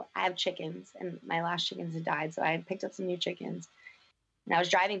 I have chickens, and my last chickens had died, so I had picked up some new chickens. And I was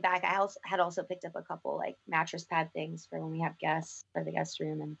driving back. I had also picked up a couple like mattress pad things for when we have guests for the guest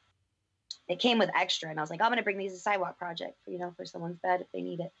room, and it came with extra. And I was like, I'm gonna bring these to Sidewalk Project for someone's bed if they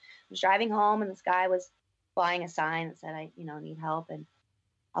need it. I was driving home, and this guy was flying a sign that said I need help, and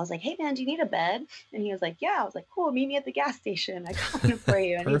I was like, hey man, do you need a bed? And he was like, yeah. I was like, cool, meet me at the gas station. I got one for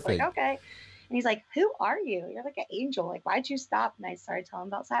you. And he's like, okay. And he's like, who are you? You're like an angel. Like, why'd you stop? And I started telling him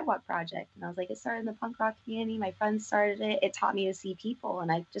about Sidewalk Project. And I was like, it started in the punk rock community. My friends started it. It taught me to see people. And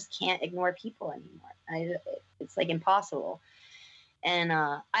I just can't ignore people anymore. It's like impossible. And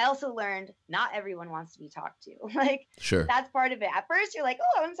I also learned not everyone wants to be talked to. Like, sure, that's part of it. At first, you're like,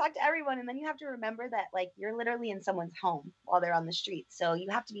 oh, I want to talk to everyone. And then you have to remember that, like, you're literally in someone's home while they're on the street. So you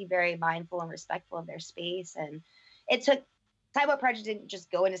have to be very mindful and respectful of their space. And it took, Sidewalk Project didn't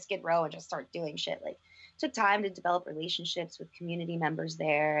just go into Skid Row and just start doing shit. Like, it took time to develop relationships with community members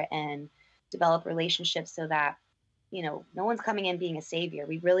there and develop relationships so that, no one's coming in being a savior.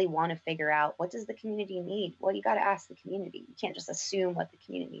 We really want to figure out, what does the community need? Well, you got to ask the community. You can't just assume what the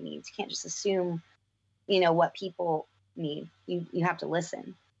community needs. You can't just assume, what people need. You have to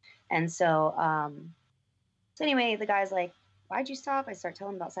listen. And so anyway, the guy's like, why'd you stop? I start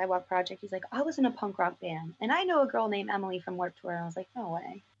telling him about Sidewalk Project. He's like, I was in a punk rock band and I know a girl named Emily from Warped Tour. And I was like, no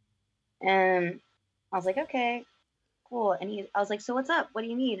way. And I was like, okay, cool. And I was like, so what's up? What do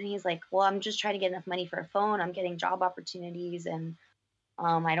you need? And he's like, well, I'm just trying to get enough money for a phone. I'm getting job opportunities and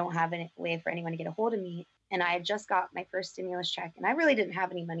I don't have any way for anyone to get a hold of me. And I had just got my first stimulus check and I really didn't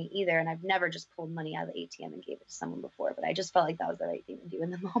have any money either. And I've never just pulled money out of the ATM and gave it to someone before, but I just felt like that was the right thing to do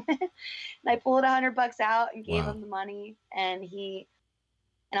in the moment. And I pulled $100 out and gave him the money. And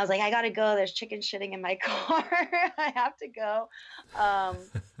I was like, I gotta go. There's chicken shitting in my car. I have to go.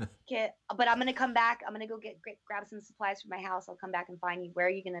 But I'm gonna come back. I'm gonna go grab some supplies from my house. I'll come back and find you. Where are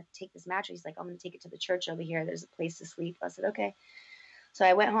you gonna take this mattress? He's like, I'm gonna take it to the church over here. There's a place to sleep. I said, okay. So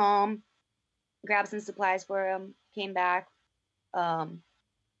I went home, grabbed some supplies for him, came back,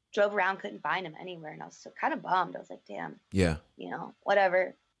 drove around, couldn't find him anywhere. And I was so kind of bummed. I was like, damn. Yeah.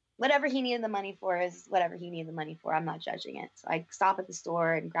 Whatever he needed the money for is whatever he needed the money for. I'm not judging it. So I stop at the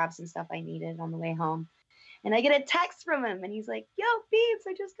store and grab some stuff I needed on the way home. And I get a text from him and he's like, yo, Beebs,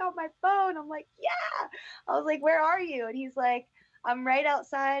 I just got my phone. I'm like, yeah. I was like, where are you? And he's like, I'm right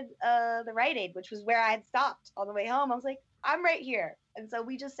outside the Rite Aid, which was where I had stopped on the way home. I was like, I'm right here. And so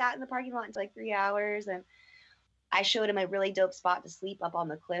we just sat in the parking lot until like 3 hours. And I showed him a really dope spot to sleep up on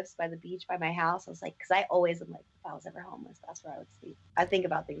the cliffs by the beach by my house. I was like, because I always am like, if I was ever homeless, that's where I would sleep. I think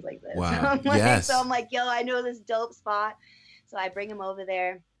about things like this. Wow. So I'm like, yo, I know this dope spot. So I bring him over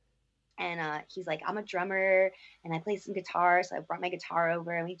there. And he's like, I'm a drummer and I play some guitar. So I brought my guitar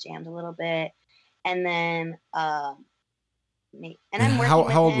over and we jammed a little bit. And then, I'm working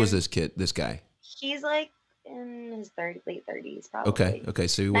how old was this guy? He's like in his late 30s, probably. Okay.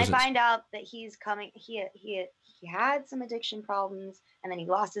 So he wasn't. I find out that he's coming. He had some addiction problems, and then he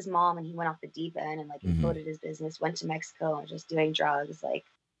lost his mom, and he went off the deep end and like imploded his business. Went to Mexico and just doing drugs. Like,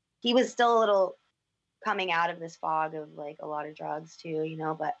 he was still a little coming out of this fog of like a lot of drugs too,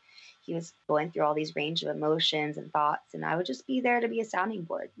 but he was going through all these range of emotions and thoughts, and I would just be there to be a sounding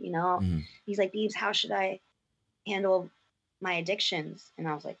board. He's like, Beebs, how should I handle my addictions? And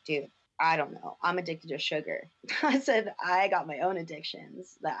I was like, dude, I don't know. I'm addicted to sugar. I said, I got my own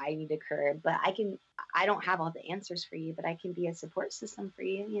addictions that I need to curb, but I don't have all the answers for you, but I can be a support system for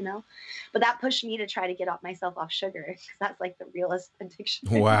you, But that pushed me to try to get myself off sugar, because that's like the realest addiction.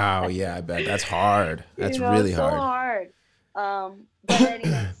 Wow. Yeah, I bet that's hard. That's really so hard. But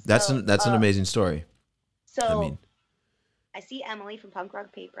anyway, that's an amazing story. So I see Emily from Punk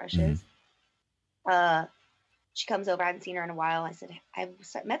Rock Paintbrushes. She comes over. I haven't seen her in a while. I said, I've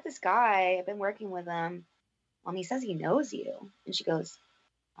met this guy. I've been working with him. He says he knows you. And she goes,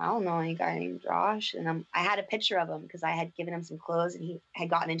 I don't know any guy named Josh. And I had a picture of him because I had given him some clothes and he had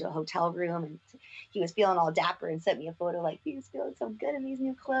gotten into a hotel room and he was feeling all dapper and sent me a photo like, he's feeling so good in these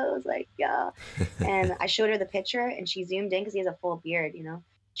new clothes. Like, yeah. And I showed her the picture and she zoomed in because he has a full beard, you know.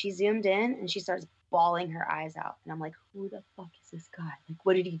 She zoomed in and she starts bawling her eyes out. And I'm like, who the fuck is this guy? Like,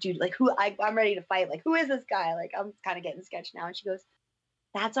 what did he do? Like, I'm ready to fight. Like, who is this guy? Like, I'm kind of getting sketched now. And she goes,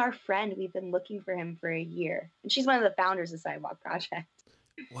 that's our friend. We've been looking for him for a year. And she's one of the founders of Sidewalk Project.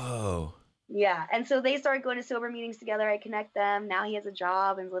 Whoa. Yeah. And so they started going to sober meetings together. I connect them. Now he has a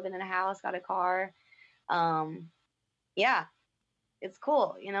job and is living in a house, got a car. Yeah, it's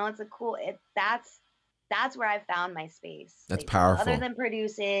cool. You know, that's where I found my space. That's like, powerful. Other than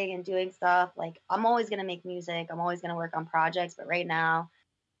producing and doing stuff, like I'm always going to make music. I'm always going to work on projects. But right now,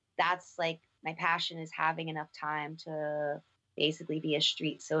 that's like my passion is having enough time to basically be a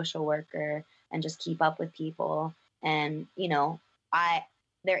street social worker and just keep up with people. And, you know,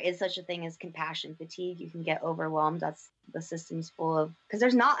 there is such a thing as compassion fatigue. You can get overwhelmed. That's the system's full of, because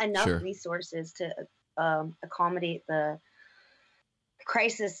there's not enough Sure. resources to accommodate the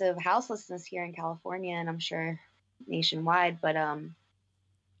crisis of houselessness here in California, and I'm sure nationwide. But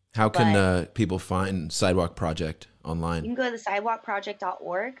how can people find Sidewalk Project online? You can go to the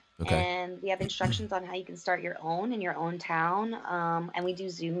sidewalkproject.org, okay. and we have instructions on how you can start your own in your own town. And we do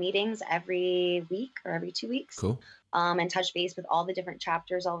Zoom meetings every week or every 2 weeks. Cool. And touch base with all the different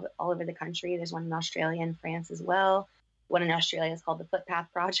chapters all over the country. There's one in Australia and France as well. One in Australia is called the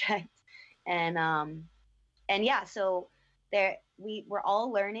Footpath Project. And yeah, so we're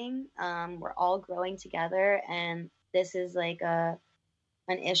all learning, we're all growing together, and this is like an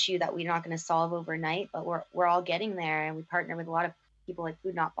issue that we're not going to solve overnight, but we're all getting there. And we partner with a lot of people like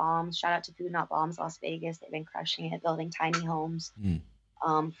Food Not Bombs. Shout out to Food Not Bombs Las Vegas. They've been crushing it, building tiny homes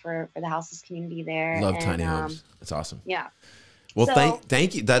for the houseless community there. Love tiny homes. That's awesome. Yeah. Well, so,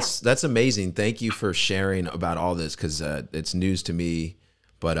 thank you. That's amazing. Thank you for sharing about all this, because it's news to me,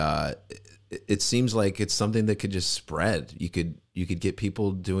 but it seems like it's something that could just spread. You could get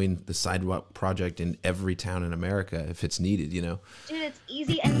people doing the Sidewalk Project in every town in America if it's needed, you know? Dude, it's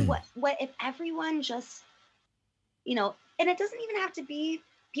easy. And what if everyone just, you know, and it doesn't even have to be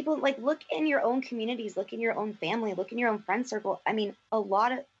people, like, look in your own communities, look in your own family, look in your own friend circle. I mean, a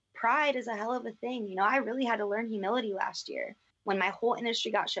lot of pride is a hell of a thing. You know, I really had to learn humility last year when my whole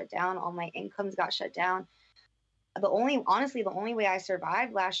industry got shut down, all my incomes got shut down. Honestly, the only way I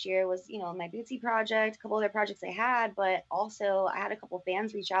survived last year was, you know, my Bootsy project, a couple other projects I had, but also I had a couple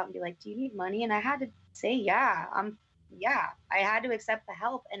fans reach out and be like, do you need money? And I had to say, yeah, I had to accept the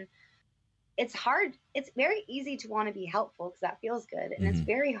help. And it's hard. It's very easy to want to be helpful because that feels good. And it's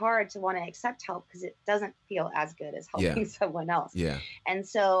very hard to want to accept help because it doesn't feel as good as helping someone else. Yeah. And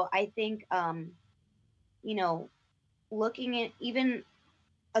so I think, you know, looking at, even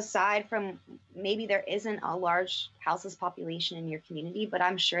aside from maybe there isn't a large houseless population in your community, but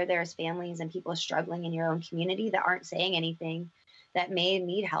I'm sure there's families and people struggling in your own community that aren't saying anything, that may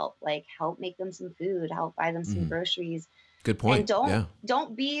need help, like help make them some food, help buy them some groceries. Good point. And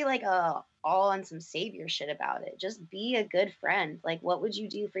don't be like all on some savior shit about it. Just be a good friend. Like, what would you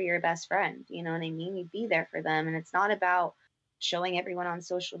do for your best friend? You know what I mean? You'd be there for them. And it's not about showing everyone on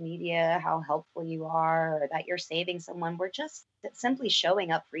social media how helpful you are or that you're saving someone. We're just simply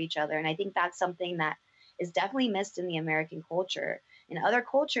showing up for each other. And I think that's something that is definitely missed in the American culture. In other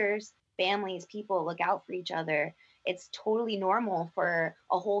cultures, families, people look out for each other. It's totally normal for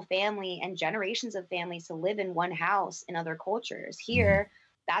a whole family and generations of families to live in one house in other cultures. Here,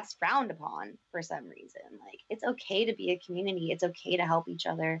 that's frowned upon for some reason. Like, it's okay to be a community. It's okay to help each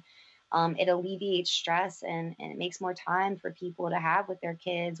other. It alleviates stress and it makes more time for people to have with their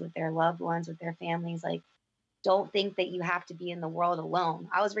kids, with their loved ones, with their families. Like, don't think that you have to be in the world alone.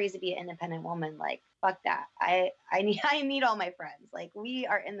 I was raised to be an independent woman. Like, fuck that. I need all my friends. Like, we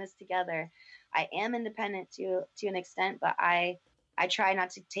are in this together. I am independent to an extent, but I try not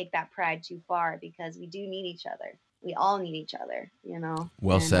to take that pride too far because we do need each other. We all need each other, you know?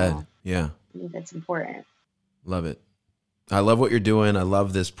 Well said. Yeah. I think that's important. Love it. I love what you're doing. I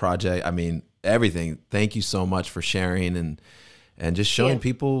love this project. I mean, everything. Thank you so much for sharing and just showing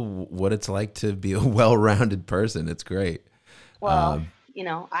people what it's like to be a well-rounded person. It's great. Well, you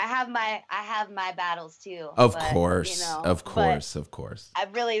know, I have my battles too. Of course. You know, of course.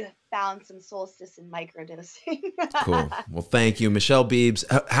 I've really found some solstice in microdosing. Cool. Well, thank you, Michelle Beebs.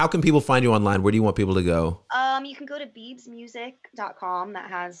 How can people find you online? Where do you want people to go? You can go to beebsmusic.com. That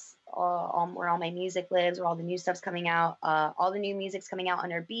has where all my music lives, where all the new stuff's coming out. All the new music's coming out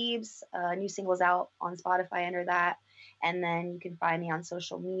under Beebs. New singles out on Spotify under that. And then you can find me on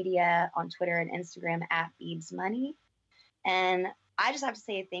social media, on Twitter and Instagram at BeebsMoney. And I just have to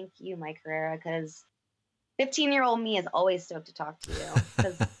say thank you, Mike Herrera, because 15-year-old me is always stoked to talk to you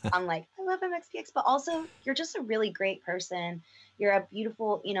because I'm like, I love MXPX, but also you're just a really great person. You're a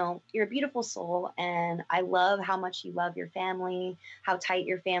beautiful, you're a beautiful soul. And I love how much you love your family, how tight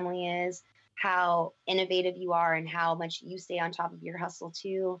your family is, how innovative you are, and how much you stay on top of your hustle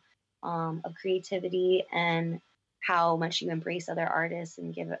too, of creativity, and how much you embrace other artists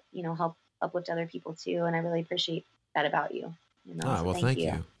and give, help uplift other people too. And I really appreciate that about you. Ah, well, thank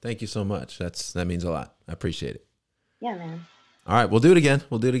you. Thank you so much. That means a lot. I appreciate it. Yeah, man. All right, we'll do it again.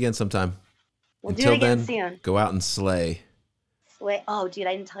 We'll do it again sometime. Until then, soon. Go out and slay. Slay. Oh, dude,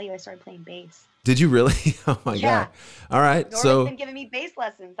 I didn't tell you I started playing bass. Did you really? Oh my God. All right. Norman's been giving me bass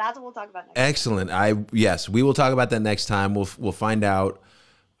lessons. That's what we'll talk about next. Excellent. Yes, we will talk about that next time. We'll find out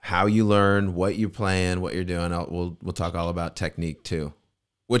how you learn, what you're playing, what you're doing. We'll talk all about technique too,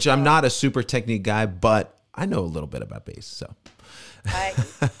 which I'm not a super technique guy, but I know a little bit about bass, so. A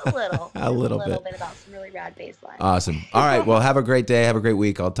little. a little bit about some really rad bass lines. Awesome. All right. Well, have a great day. Have a great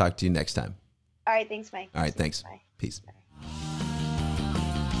week. I'll talk to you next time. All right. Thanks, Mike. All right. Thanks. Bye. Peace. Bye.